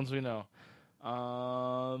what ones we know.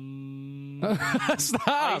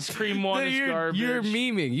 Stop. Ice cream one is garbage. You're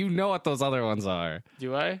memeing. You know what those other ones are.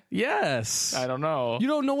 Do I? Yes. I don't know. You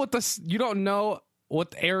don't know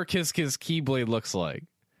what Ericus's Keyblade looks like.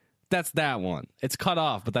 That's that one. It's cut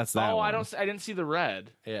off, but that's that one. I didn't see the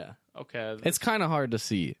red. Yeah. Okay. It's kind of hard to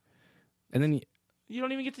see. And then you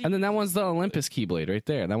don't even get to. And then that one's the Olympus Keyblade right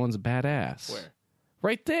there. That one's badass. Where?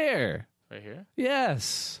 Right there. Right here?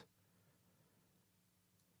 Yes.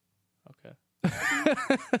 Okay.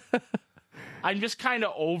 I'm just kind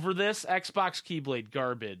of over this Xbox Keyblade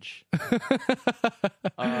garbage.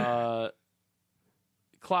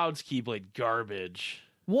 Cloud's Keyblade garbage.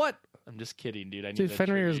 What? I'm just kidding, dude. Dude,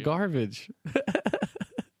 Fenrir's garbage.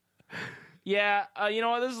 Yeah, you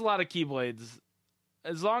know what? There's a lot of Keyblades.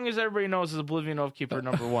 As long as everybody knows it's Oblivion Oathkeeper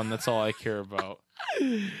number 1, that's all I care about.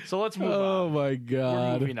 So let's move on. Oh my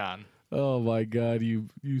God. We're moving on. Oh my God, you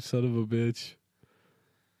son of a bitch.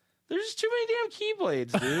 There's too many damn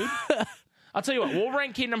Keyblades, dude. I'll tell you what, we'll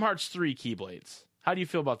rank Kingdom Hearts 3 Keyblades. How do you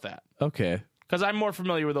feel about that? Okay. Because I'm more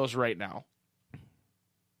familiar with those right now.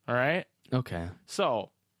 All right? Okay. So,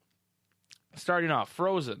 starting off,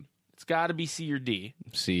 Frozen. It's got to be C or D.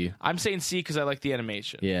 C. I'm saying C because I like the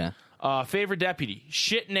animation. Yeah. Favorite deputy.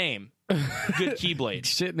 Shit name. Good Keyblade.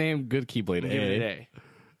 Shit name, good Keyblade. Give it an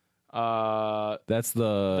That's The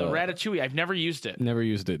the Ratatouille. I've never used it. never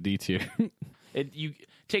used it. D tier. It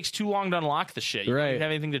takes too long to unlock the shit. You Right. don't even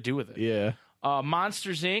have anything to do with it. yeah.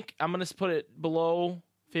 Monsters Inc. I'm gonna put it below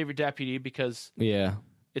Favorite Deputy because Yeah.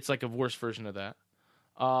 it's like a worse version of that.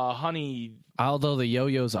 Honey. Although the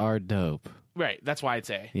yo-yos are dope. Right. That's why it's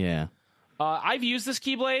A. Yeah. I've used this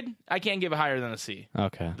Keyblade. I can't give it higher than a C.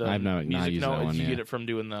 Okay. The I've not music used note, that one if you yet. get it from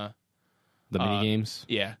doing the mini games.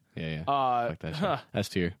 yeah. Yeah. Fuck that shit. Huh. S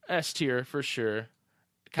tier. S tier for sure.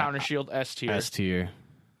 Counter Shield S tier. S tier.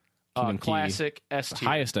 Kingdom Key. Classic S tier.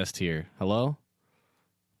 Highest S tier. Hello.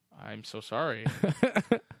 I'm so sorry.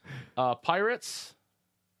 Pirates.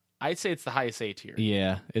 I'd say it's the highest A tier.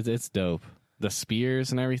 Yeah. It's dope. The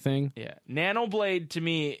spears and everything. Yeah. Nano Blade to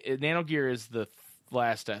me, Nano Gear is the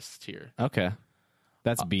last S tier. Okay.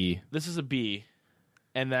 That's B. This is a B.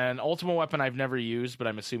 And then Ultimate Weapon I've never used, but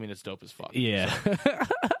I'm assuming it's dope as fuck. Yeah.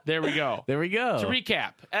 There we go. There we go. To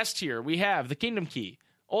recap, S tier, we have the Kingdom Key,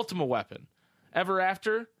 Ultimate Weapon, Ever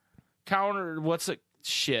After, Counter, what's it?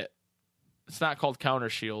 Shit. It's not called Counter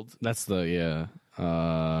Shield. That's the,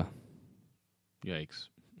 yikes.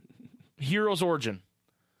 Hero's Origin.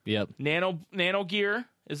 Yep. Nano Gear,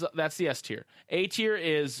 that's the S tier. A tier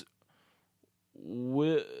is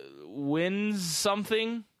Winds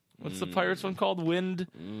something. What's the Pirates one called? Wind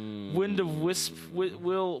of Wisp.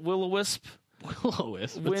 Will-o-wisp.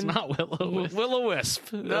 Will-o-wisp. It's not Will-o-wisp. Will-o-wisp.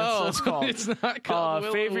 That's No, what it's called. it's not called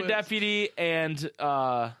Favorite Will-o-wisp. Deputy and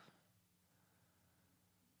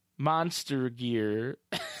Monster Gear.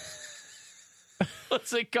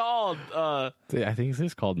 What's it called? I think this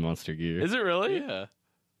is called Monster Gear. Is it really? Yeah.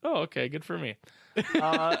 Oh, okay. Good for me.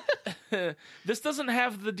 This doesn't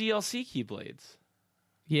have the DLC Keyblades.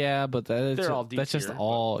 Yeah, but that's They're all D that's just tier,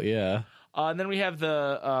 all, yeah. And then we have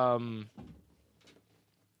the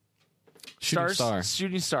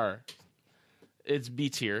Shooting Star. It's B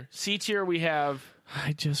tier. C tier, we have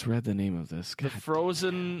I just read the name of this. the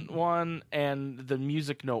Frozen one and the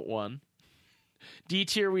Music Note one. D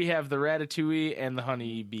tier, we have the Ratatouille and the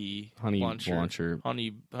Honey Bee Honey Blauncher. Blauncher.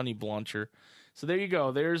 Honey Blauncher. So there you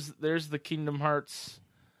go. There's the Kingdom Hearts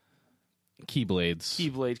Keyblades.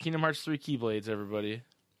 Keyblade. Kingdom Hearts 3 Keyblades, everybody.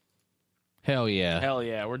 Hell yeah. Hell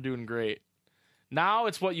yeah, we're doing great. Now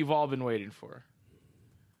it's what you've all been waiting for.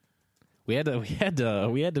 We had to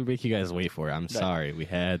make you guys wait for it. I'm sorry. We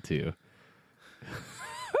had to.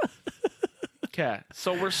 Okay,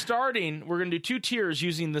 so we're going to do 2 tiers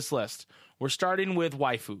using this list. We're starting with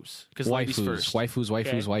waifus, because ladies first.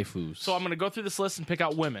 Waifus. So I'm going to go through this list and pick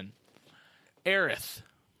out women. Aerith.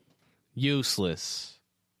 Useless.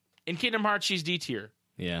 In Kingdom Hearts, she's D tier.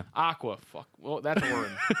 Yeah. Aqua. Fuck. Well, that's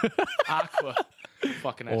Orin. Aqua.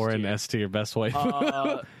 Fucking S tier. Orin S tier, best wife.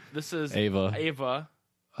 This is Ava. Ava.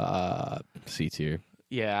 C tier.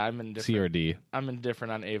 Yeah, I'm indifferent. C or D. I'm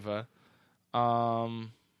indifferent on Ava.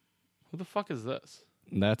 Who the fuck is this?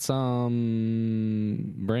 That's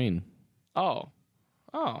Brain. Oh,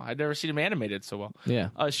 I'd never seen him animated so well. Yeah.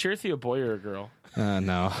 Is Shirthi a boy or a girl?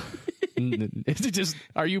 No. Is it just,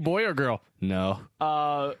 are you boy or girl? No.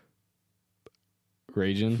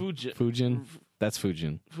 Ragin? Fujin? That's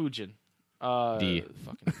Fujin. Fujin. D.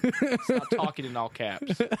 Fucking, stop talking in all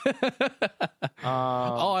caps.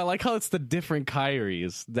 Oh, I like how it's the different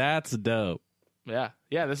Kyries. That's dope. Yeah,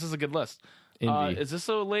 this is a good list. Envy. Is this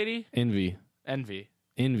a lady? Envy.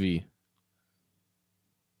 Envy.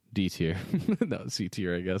 D tier. No, C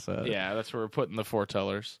tier, I guess. Yeah, that's where we're putting the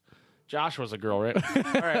foretellers. Josh was a girl, right?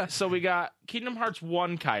 All right, so we got Kingdom Hearts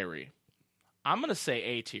 1 Kyrie. I'm going to say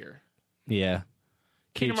A tier. Yeah.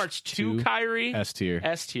 Kingdom Hearts 2 Kyrie. S tier.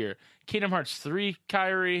 S tier. Kingdom Hearts 3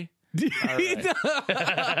 Kyrie. All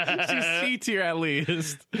right. She's C tier at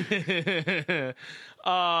least.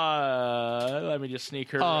 Let me just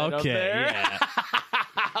sneak her right up there. Yeah.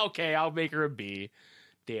 Okay, I'll make her a B.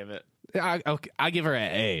 Damn it. I give her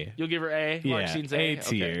an A. You'll give her A? Yeah, Marxine's A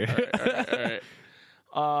tier. Okay.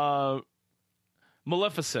 All right.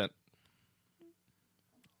 Maleficent.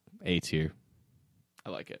 A tier. I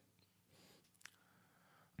like it.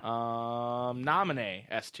 Nominee.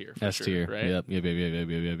 S tier. S tier. Right?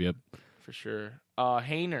 Yep. For sure.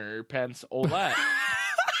 Hainer, Pence, Olette.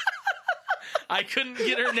 I couldn't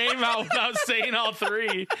get her name out without saying all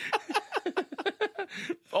 3.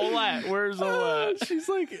 Olette, where's Olette? She's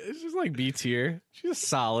like B tier. She's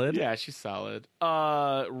solid. Yeah, she's solid.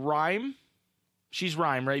 Rhyme. She's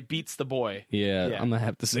Rhyme, right? Beats the boy. Yeah, I'm gonna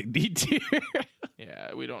have to say D tier.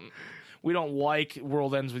 Yeah, we don't like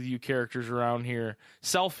World Ends With You characters around here.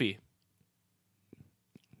 Selfie.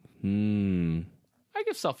 I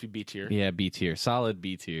give Selfie B tier. Yeah, B tier. Solid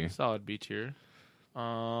B tier. Solid B tier.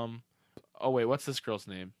 Oh wait, what's this girl's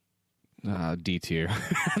name? D tier.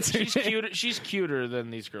 She's cuter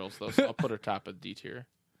than these girls, though, so I'll put her top of D tier.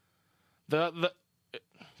 The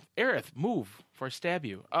Aerith, move before I stab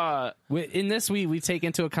you. In this, we take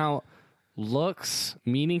into account looks,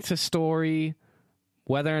 meaning to story,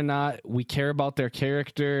 whether or not we care about their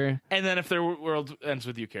character, and then if their world ends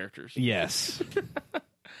with you characters. Yes.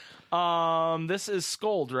 This is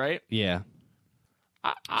Scold, right? Yeah.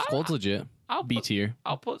 Scold's legit. B tier.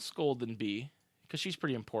 I'll put Scold in B because she's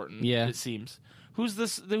pretty important. Yeah, it seems. Who's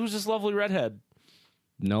this lovely redhead?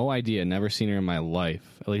 No idea. Never seen her in my life.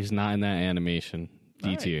 At least not in that animation.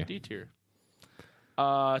 D tier. Right, D tier.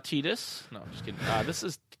 Tidus? No, just kidding. This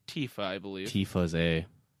is Tifa, I believe. Tifa's A.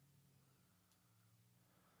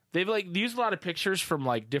 They've used a lot of pictures from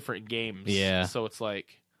different games. Yeah. So it's we're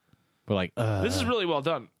like, this is really well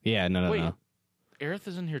done. Yeah, no. Wait, Aerith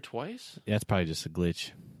is in here twice? Yeah, that's probably just a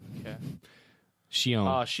glitch. Okay. Shion.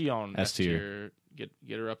 Shion. S tier. Get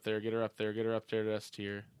her up there. Get her up there. Get her up there to S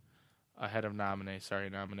tier. Ahead of Naminé. Sorry,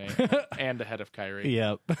 Naminé. And ahead of Kairi.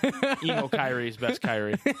 Yep. Emo Kairi's best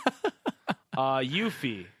Kairi.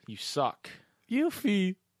 Yuffie. You suck.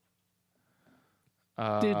 Yuffie.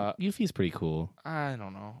 Dude, Yuffie's pretty cool. I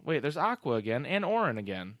don't know. Wait, there's Aqua again and Auron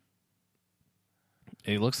again.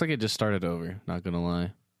 It looks like it just started over, not gonna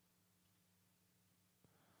lie.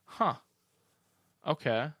 Huh.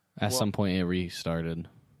 Okay. At some point it restarted.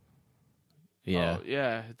 Yeah. Oh,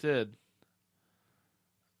 yeah, it did.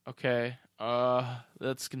 Okay.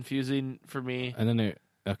 That's confusing for me. And then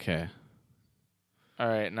okay. All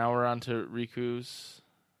right, now we're on to Riku's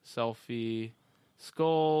selfie.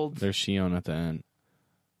 Scold. There's Shion at the end.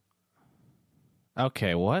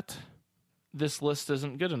 Okay, what? This list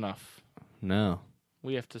isn't good enough. No.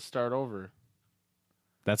 We have to start over.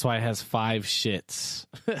 That's why it has 5 shits.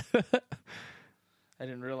 I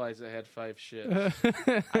didn't realize it had 5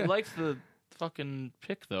 shits. I liked the fucking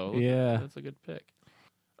pick, though. Yeah. That's a good pick.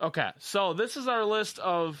 Okay, so this is our list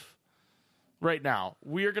of... Right now,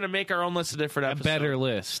 we are going to make our own list of different episodes. A better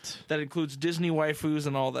list. That includes Disney waifus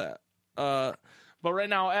and all that. But right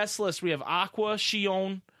now, S list, we have Aqua,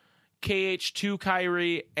 Shion, KH2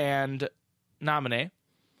 Kairi, and Naminé.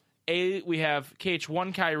 A, we have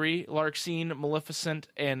KH1 Kairi, Larxene, Maleficent,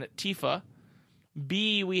 and Tifa.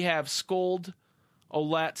 B, we have Scold,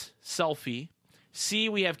 Olette, Selfie. C,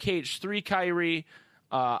 we have KH3 Kairi,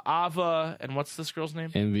 Ava, and what's this girl's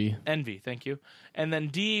name? Envy, thank you. And then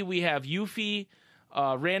D, we have Yuffie,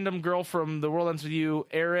 random girl from The World Ends With You,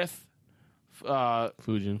 Aerith,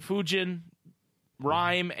 Fujin,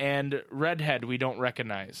 Rhyme, and Redhead we don't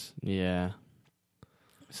recognize. Yeah.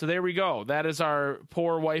 So there we go. That is our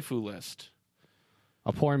poor waifu list.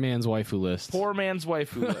 A poor man's waifu list. Poor man's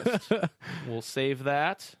waifu list. We'll save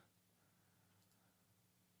that.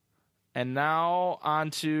 And now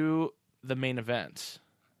on to the main event.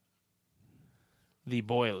 The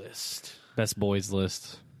boy list. Best boys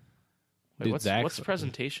list. Wait, what's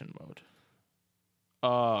presentation mode?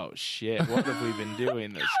 Oh, shit. What have we been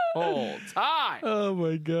doing this whole time? Oh,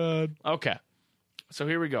 my God. Okay. So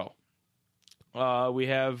here we go. We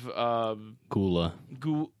have... Gula.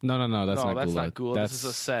 No, that's not Gula. That's not Gula. This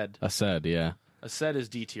is Aced. Aced, yeah. Aced is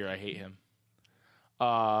D tier. I hate him.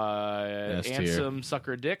 S-tier. Ansem,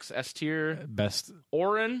 Sucker Dicks, S tier. Best.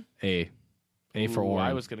 Auron. A for Auron.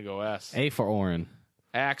 I was going to go S. A for Auron.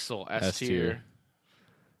 Axel, S tier.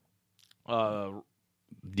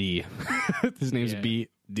 D. His name's B.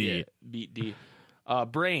 D. Yeah, beat D.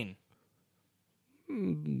 Brain.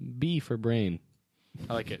 B for Brain.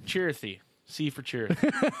 I like it. Chirithy. C for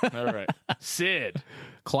Chirithy. All right. Sid.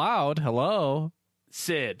 Cloud. Hello.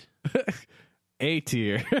 Sid. A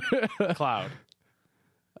tier. Cloud.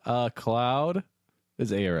 Cloud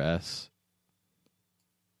is A or S.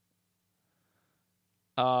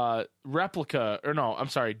 Replica. Or no, I'm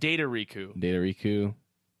sorry. Data Riku. Data Riku.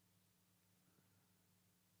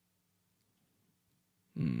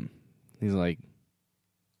 He's like...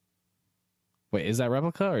 Wait, is that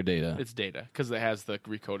Replica or Data? It's Data, because it has the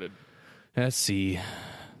recoded. Let's see.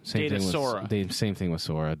 Data Sora. Same thing with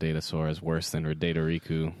Sora. Data Sora is worse than Data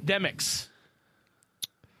Riku. Demix.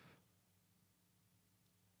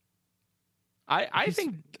 I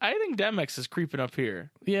think Demix is creeping up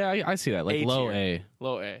here. Yeah, I see that. Like low A.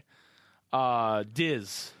 Low A.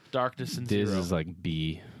 Diz. Darkness and Diz Zero. is like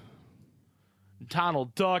B.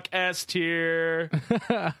 Donald Duck, S tier.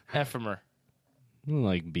 Ephemer.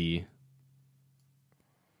 Like B.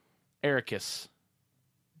 Ericus.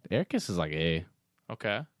 Ericus is like A.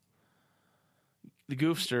 Okay. The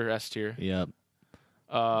Goofster, S tier. Yep.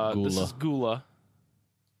 This is Gula.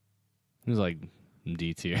 He's like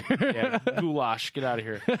D tier. Yeah, Goulash. Get out of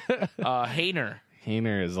here. Hainer.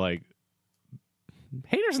 Hainer is like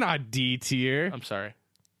Hater's not D tier. I'm sorry.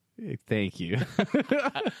 Thank you.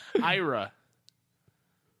 Ira.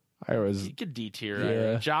 Ira's You could D tier. Yeah.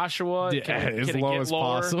 Ira. Joshua. yeah, Can as it low get as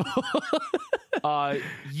lower? possible.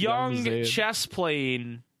 Young Zayn. chess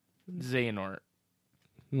playing Xehanort.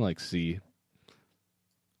 Like C.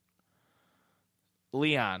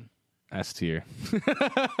 Leon. S tier.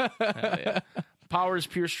 Yeah. Powers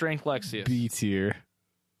pure strength Lexius. B tier.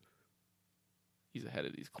 He's ahead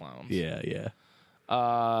of these clowns. Yeah.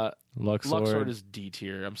 Luxord is D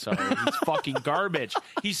tier. I'm sorry. He's fucking garbage.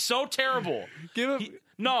 He's so terrible. Give him Give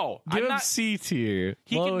give I'm him not. C tier.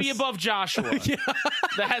 He can be above Joshua.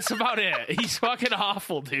 That's about it. He's fucking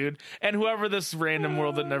awful, dude. And whoever this random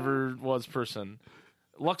world that never was person.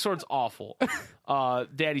 Luxord's awful.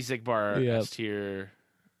 Daddy Zigbar Yep. S tier.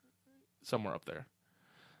 Somewhere up there.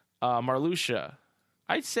 Marluxia.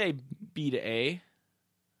 I'd say B to A.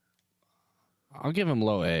 I'll give him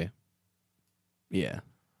low A. Yeah.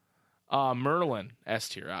 Merlin S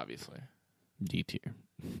tier, obviously. D tier.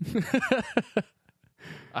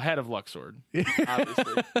 Ahead of Luxord,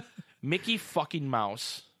 obviously. Mickey fucking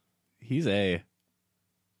Mouse. He's A.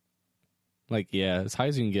 Like, yeah, as high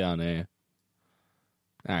as you can get on A.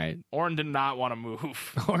 All right. Orin did not want to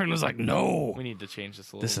move. Orin was like, no. We need to change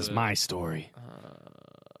this a little This bit. is my story.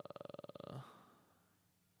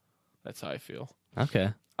 That's how I feel.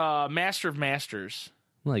 Okay. Master of Masters.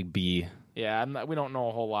 Like B. Yeah, we don't know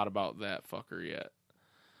a whole lot about that fucker yet.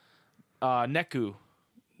 Neku.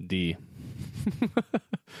 D.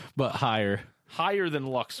 But higher. Higher than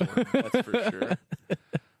Luxor, that's for sure.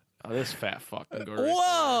 Oh, this fat fuck can go right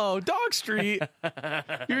Whoa, Dog Street. You're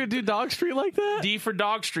going to do Dog Street like that? there. D for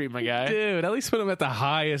Dog Street, my guy. Dude, at least put him at the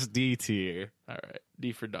highest D tier. All right,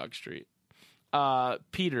 D for Dog Street.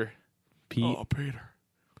 Peter. Pete. Peter.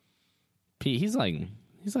 Pete, he's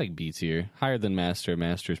like B tier. Higher than Master.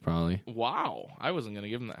 Master's probably. Wow, I wasn't gonna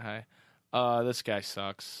give him that high. This guy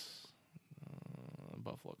sucks.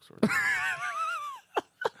 Above Luxor.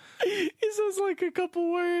 He says like a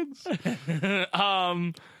couple words.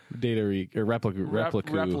 Data or Replica.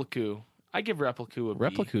 Repliku. I give Repliku a B.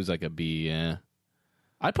 Replica's like a B, yeah.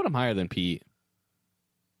 I'd put him higher than Pete.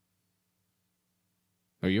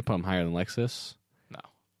 Or you put him higher than Lexus? No.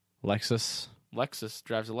 Lexus? Lexus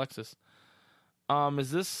drives a Lexus.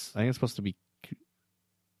 Is this? I think it's supposed to be.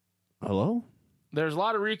 Hello? There's a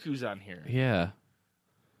lot of Rikus on here. Yeah.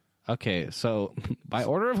 Okay, so by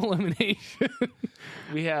order of elimination,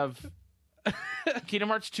 We have Kingdom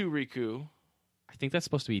Hearts 2 Riku, I think that's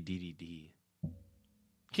supposed to be DDD.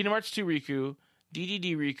 Kingdom Hearts 2 Riku,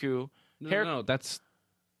 DDD Riku. That's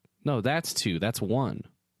two. That's one.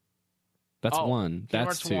 That's one. Kingdom That's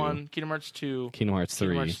Hearts two. 1, Kingdom Hearts 2, Kingdom Hearts 3.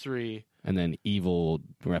 Kingdom Hearts 3. And then Evil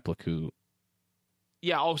Replica.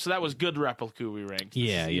 Yeah, so that was good Repliku we ranked. This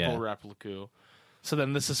Yeah, is yeah. Evil Repliku. So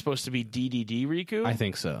then this is supposed to be DDD Riku? I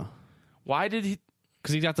think so. Why did he...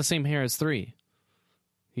 Because he got the same hair as 3.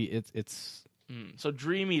 It's So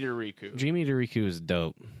Dream Eater Riku. Dream Eater Riku is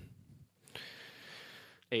dope.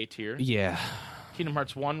 A tier. Yeah. Kingdom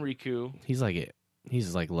Hearts 1 Riku. He's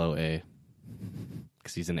like low A.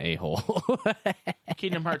 Because he's an A-hole.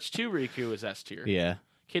 Kingdom Hearts 2 Riku is S tier. Yeah.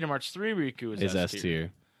 Kingdom Hearts 3 Riku is S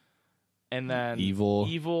tier. And then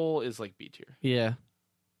Evil is like B tier. Yeah.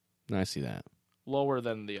 No, I see that. Lower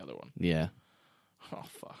than the other one. Yeah. Oh,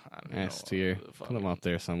 fuck. I don't know. S tier. Put him up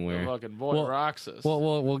there The somewhere. fucking boy Well, Roxas.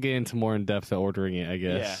 We'll get into more in depth ordering it, I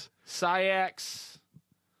yeah. guess. Syax.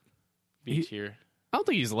 B tier. I don't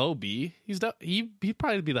think he's low B. He'd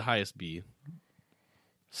probably be the highest B.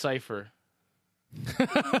 Cypher.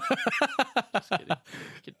 Just kidding.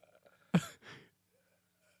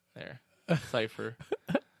 There. Cypher.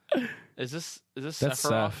 Is this That's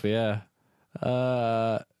Sephiroth? Seph, yeah.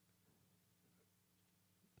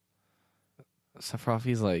 Sephiroth,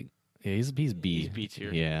 he's like, yeah, he's B. He's B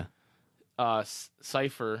tier. Yeah.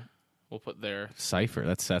 Cypher, we'll put there. Cypher,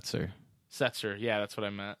 that's Setzer. Setzer, yeah, that's what I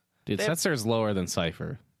meant. Dude, They have- Setzer's lower than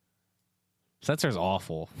Cypher. Setzer's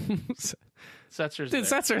awful. Setzer's Dude,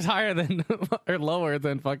 there. Setzer's higher than, or lower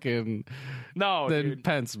than fucking, No, than dude.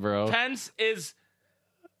 Pence, bro. Pence is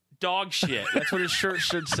dog shit. That's what his shirt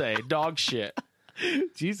should say. Dog shit.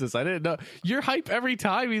 Jesus, I didn't know. You're hype every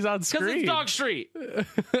time he's on Because screen. it's Dog Street.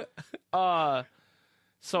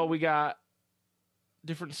 So we got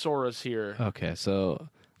different Soras here. Okay, so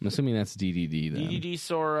I'm assuming that's DDD then. DDD 'Cause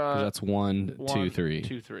Sora. that's 1, 2, 3.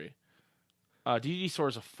 2, 3. DDD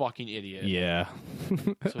Sora's a fucking idiot. Yeah.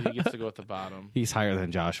 So he gets to go at the bottom. He's higher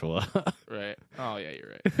than Joshua. Right. Oh, yeah,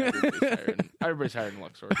 you're right. Everybody's higher than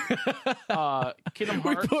Luxor. Kingdom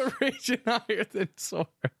We Hearts. put Raging higher than Sora.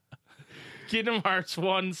 Kingdom Hearts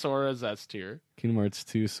 1, Sora's S tier. Kingdom Hearts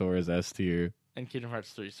 2, Sora's S tier. And Kingdom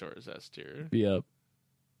Hearts 3 Sora is S tier. Yep.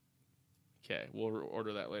 Okay, we'll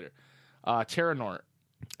order that later. Terranort.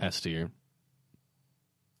 S tier.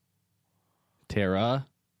 Terra,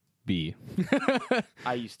 B.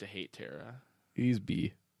 I used to hate Terra. He's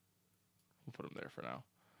B. We'll put him there for now.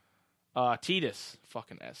 Tidus,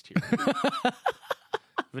 fucking S tier.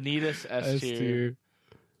 Vanitas, S tier.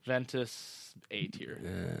 Ventus, A tier.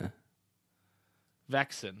 Yeah.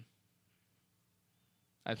 Vexen.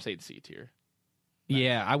 I'm saying C tier.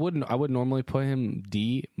 Yeah, I would normally put him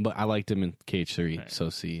D, but I liked him in KH3, Right. so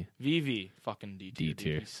C. Vivi, fucking D tier. D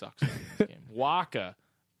tier. He sucks in this game. Waka,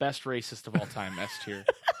 best racist of all time, S tier.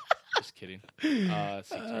 Just kidding. C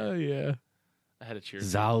tier. Yeah. I had a cheer.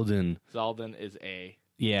 Zaldin. Zaldin is A.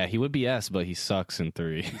 Yeah, he would be S, but he sucks in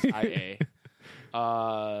 3. He's IA.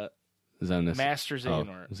 Zemnis. Master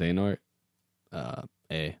Xehanort. Oh, Xehanort?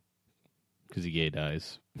 A. Because he gay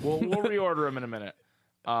dies. We'll reorder him in a minute.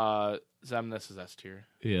 Zemnis is S tier.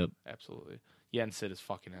 Yep. Absolutely. Yensid is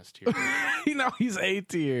fucking S tier. No, he's A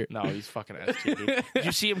tier. No, he's fucking S tier, dude. Did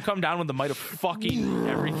you see him come down with the might of fucking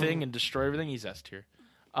everything and destroy everything? He's S tier.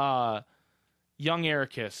 Young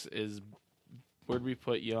Ericus is... Where'd we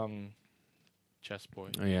put young chess boy?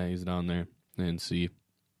 Oh, yeah, he's down there. And C.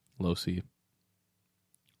 Low C.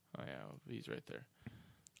 Oh, yeah, he's right there.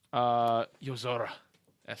 Yozora.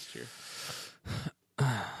 S tier.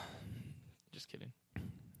 Just kidding.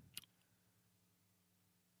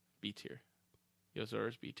 B tier.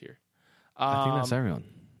 Yozora's B tier. I think that's everyone.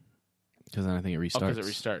 Because then I think it restarts. Because it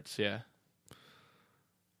restarts, yeah.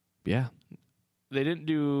 Yeah. They didn't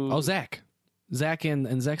do... Oh, Zach. Zach and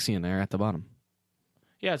Zexion are at the bottom.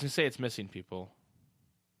 Yeah, I was going to say it's missing people.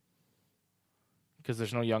 Because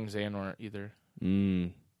there's no young Xehanort either.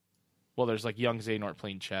 Well, there's like young Xehanort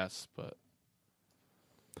playing chess, but...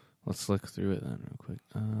 Let's look through it then real quick.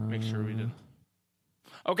 Make sure we did.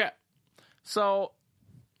 Okay. So,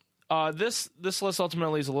 this list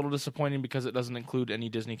ultimately is a little disappointing because it doesn't include any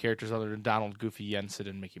Disney characters other than Donald, Goofy, Yensid,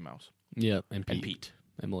 and Mickey Mouse. Yep, and Pete. And Pete.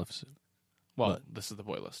 And Maleficent. Well, But- this is the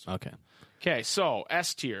boy list. Okay. Okay, so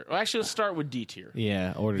S tier. Well, actually, let's start with D tier.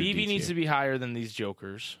 Yeah, order Vivi D needs to tier. be higher than these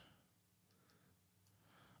jokers.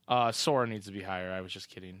 Sora needs to be higher. I was just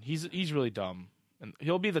kidding. He's really dumb, and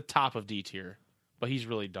he'll be the top of D tier, but he's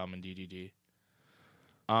really dumb in DDD.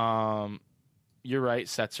 You're right.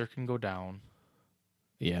 Setzer can go down.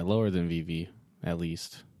 Yeah, lower than Vivi, at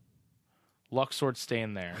least. Luxord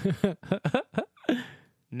staying there.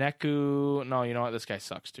 Neku. No, you know what? This guy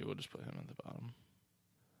sucks too. We'll just put him at the bottom.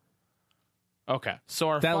 Okay,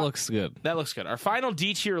 so That looks good. That looks good. Our final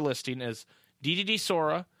D tier listing is DDD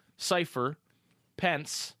Sora, Cypher,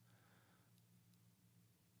 Pence.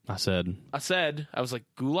 I was like,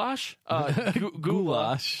 Goulash? Gula,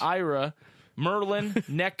 Goulash. Ira, Merlin,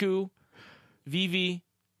 Neku, Vivi,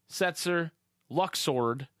 Setzer,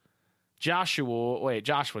 Luxord, Joshua. Wait,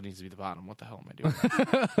 Joshua needs to be the bottom. What the hell am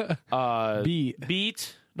I doing?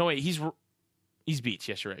 Beat. No, wait, he's Beat.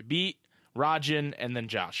 Yes, you're right. Beat, Rajan, and then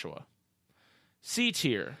Joshua. C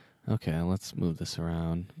tier. Okay, let's move this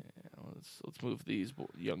around. Yeah, let's move these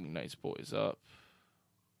young, nice boys up.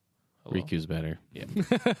 Hello? Riku's better. Yeah.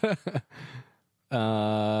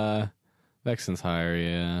 Vexen's higher,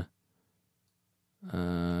 yeah.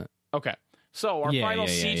 Okay. So our final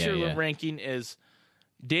C tier yeah. ranking is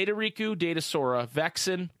Data Riku, Data Sora,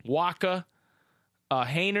 Vexen, Waka,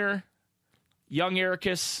 Hainer, Young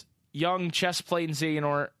Ericus, Young Chestplate and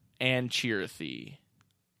Xehanort, and Chirithy.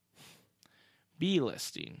 B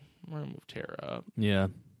listing. I'm going to move Terra up. Yeah.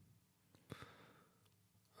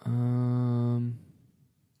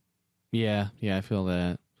 Yeah, I feel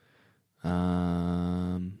that.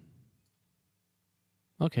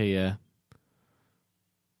 Okay, yeah.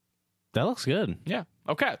 That looks good. Yeah.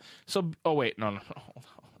 Okay. So, oh, wait. No.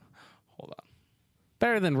 Hold on.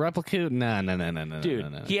 Better than Replicate? No.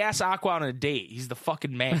 Dude, no. he asked Aqua on a date. He's the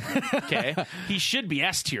fucking man. Okay? He should be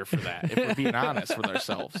S tier for that, if we're being honest with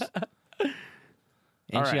ourselves. And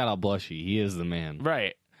All she right. got all blushy. He is the man.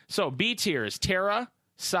 Right. So B tier is Terra,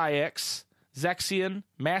 Syx, Zexion,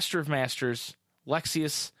 Master of Masters,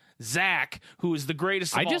 Lexius, Zack, who is the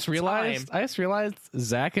greatest of I all just time. realized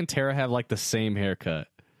Zach and Tara have like the same haircut.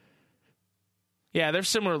 Yeah, they're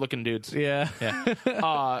similar looking dudes. Yeah.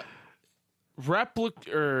 Yeah.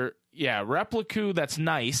 Repliku, that's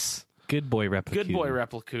nice. Good boy Replicate. Good boy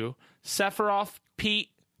Repliku. Sephiroth, Pete,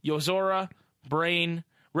 Yozora, Brain,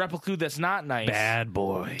 Repliku, that's not nice. Bad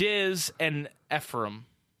boy. Diz, and Ephraim.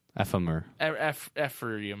 Ephemer.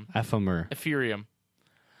 Ephraim.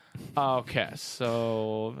 Okay,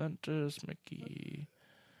 so Ventus, Mickey.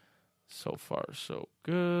 So far, so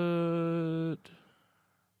good.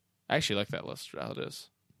 I actually like that list how it is.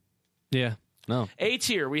 Yeah. No. A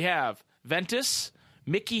tier, we have Ventus,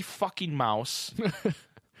 Mickey fucking Mouse,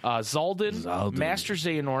 Zaldin, Master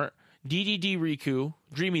Xehanort, DDD Riku,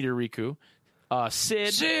 Dream Eater Riku,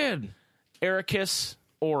 Sid, Ericus,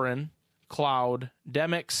 Auron, Cloud,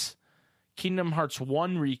 Demix, Kingdom Hearts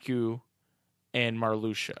 1 Riku, and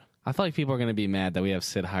Marluxia. I feel like people are going to be mad that we have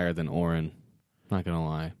Sid higher than Auron. Not going to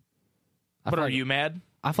lie. But are you mad?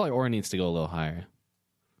 I feel like Auron needs to go a little higher.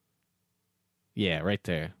 Yeah, right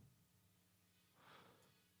there.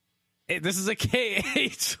 This is a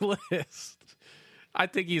KH list. I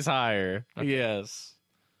think he's higher. Okay. Yes.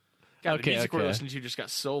 God, the music we're listening to just got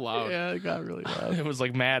so loud. Yeah, it got really loud. It was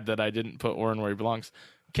like mad that I didn't put Auron where he belongs.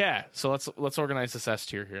 Okay, so let's organize this S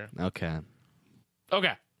tier here. Okay.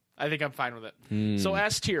 I think I'm fine with it. So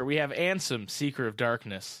S tier, we have Ansem, Seeker of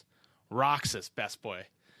Darkness, Roxas, Best Boy.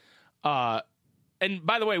 And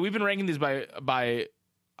by the way, we've been ranking these by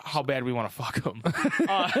how bad we want to fuck them.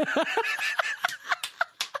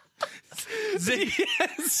 Sid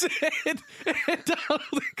and Donald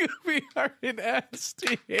and Goofy are in S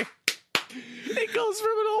tier. It goes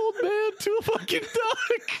from an old man to a fucking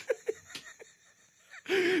duck.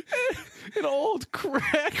 An old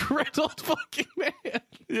crack-riddled fucking man.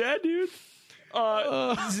 Yeah, dude.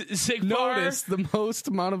 Zigbar. Notice the most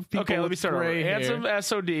amount of people. Okay, let me start over. Hair. Ansem,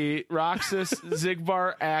 SOD, Roxas,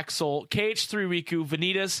 Zigbar, Axel, KH3 Riku,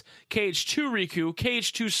 Vanitas, KH2 Riku,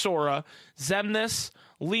 KH2 Sora, Xemnas,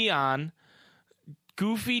 Leon,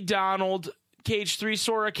 Goofy, Donald, KH3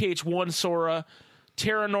 Sora, KH1 Sora,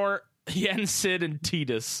 Terranort, Yen, Sid, and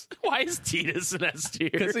Tidus. Why is Tidus an S tier?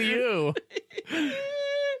 Because of you.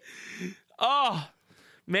 Oh,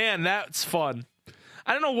 man, that's fun.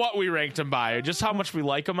 I don't know what we ranked him by, just how much we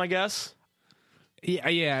like him, I guess.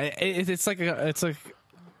 Yeah. It's like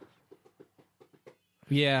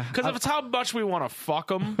yeah. Because if it's how much we want to fuck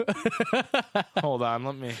him, hold on,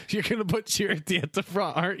 let me. You're gonna put Charity at the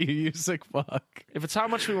front, aren't you? You sick fuck. If it's how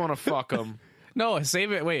much we want to fuck him, no,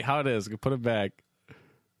 save it. Wait, how it is? Put it back.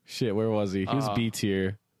 Shit, where was he? He was B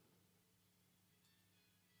tier.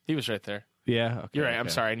 He was right there. Yeah, okay, you're right. I'm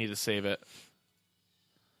sorry. I need to save it.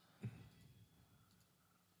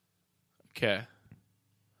 Okay.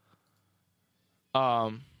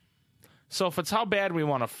 So if it's how bad we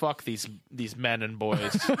want to fuck these men and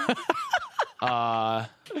boys,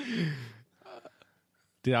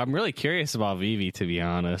 dude, I'm really curious about Vivi, to be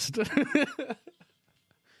honest.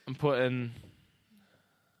 I'm putting.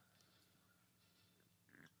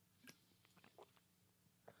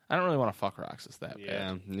 I don't really want to fuck Roxas that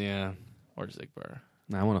bad. Yeah. Or Zigbar.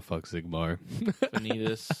 I want to fuck Zigbar.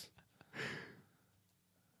 Vanitas.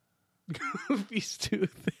 He's too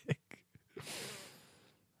thick.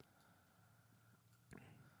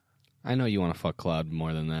 I know you want to fuck Cloud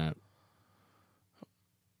more than that.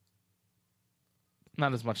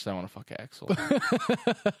 Not as much as I want to fuck Axel.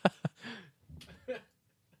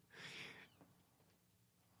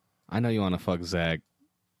 I know you want to fuck Zach.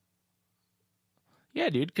 Yeah,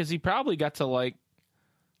 dude, because he probably got to, like,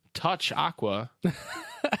 touch Aqua.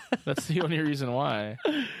 That's the only reason why.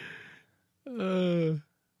 I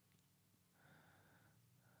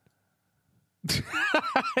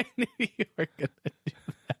knew you were going to do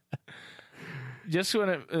that. Just when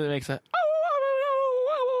it makes a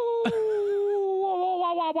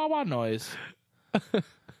noise.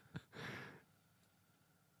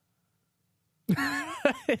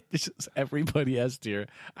 It's just everybody S tier.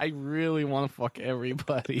 I really want to fuck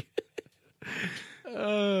everybody.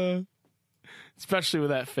 Especially with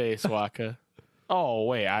that face, Waka. Oh,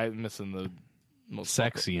 wait, I'm missing the most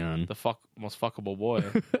sexy on. The most fuckable boy.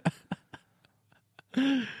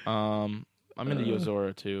 I'm into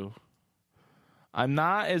Yozora too. I'm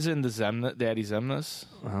not as into Daddy Xemnas.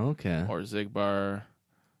 Okay. Or Zigbar.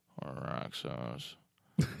 Or Roxas.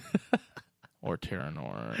 Or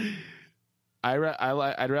Terranort.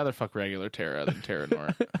 I'd rather fuck regular Terra than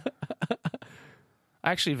Terranort.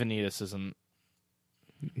 Actually, Vanitas isn't.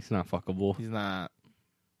 He's not fuckable. He's not.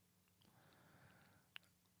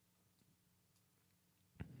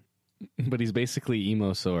 But he's basically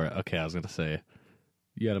emo Sora. Okay, I was going to say.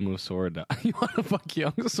 You got to move Sora down. You want to fuck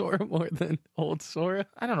young Sora more than old Sora?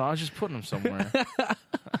 I don't know. I was just putting him somewhere.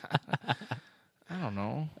 I don't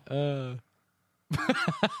know.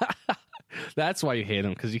 That's why you hate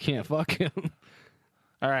him, because you can't fuck him.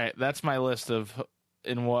 All right, that's my list of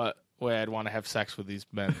in what way I'd want to have sex with these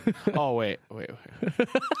men. Oh, wait.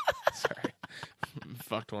 Sorry.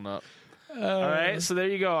 Fucked one up. All right, so there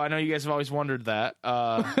you go. I know you guys have always wondered that.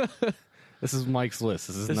 This is Mike's list.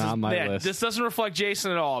 This is not my list. This doesn't reflect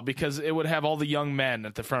Jason at all, because it would have all the young men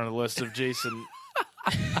at the front of the list of Jason.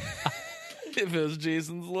 If it was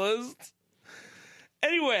Jason's list.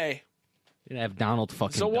 Anyway, You're gonna have Donald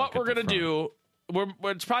fucking. So what Duck we're at the gonna do?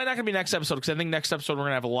 It's probably not gonna be next episode because I think next episode we're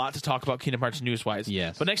gonna have a lot to talk about Kingdom Hearts news wise.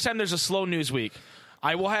 Yes. But next time there's a slow news week,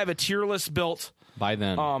 I will have a tier list built by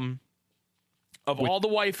then. Of all the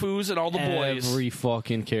waifus and all the boys. Every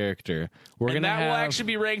fucking character. Will actually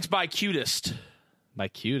be ranked by cutest. By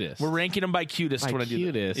cutest. We're ranking them by cutest by when cutest.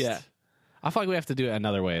 I do that. Yeah. I feel like we have to do it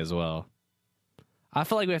another way as well. I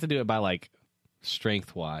feel like we have to do it by like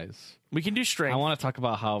strength wise. We can do strength. I want to talk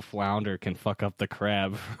about how Flounder can fuck up the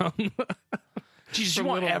crab from Jesus, you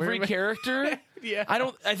want every character? Yeah.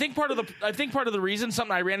 I think part of the reason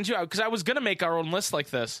something I ran into because I was gonna make our own list like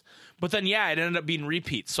this, but then it ended up being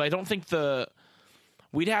repeats. So I don't think I'd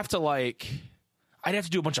have to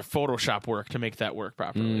do a bunch of Photoshop work to make that work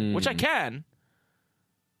properly, which I can.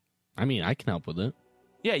 I mean, I can help with it.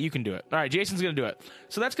 Yeah, you can do it. All right, Jason's going to do it.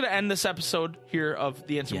 So that's going to end this episode here of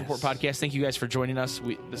the Instant Report Podcast. Thank you guys for joining us.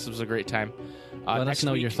 This was a great time. Let us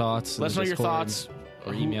know your thoughts. Let us know your thoughts.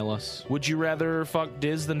 Or email us. Would you rather fuck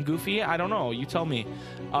Diz than Goofy? I don't know. You tell me.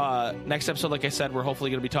 Next episode, like I said, we're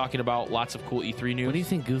hopefully going to be talking about lots of cool E3 news. What do you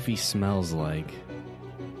think Goofy smells like?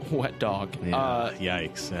 Wet dog. Yeah,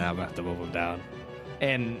 yikes. I'm going to have to move him down.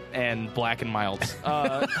 And Black and Milds.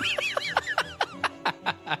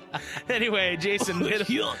 Anyway, Jason, hit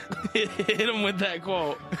him with that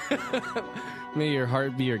quote. May your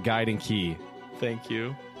heart be your guiding key. Thank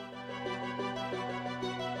you.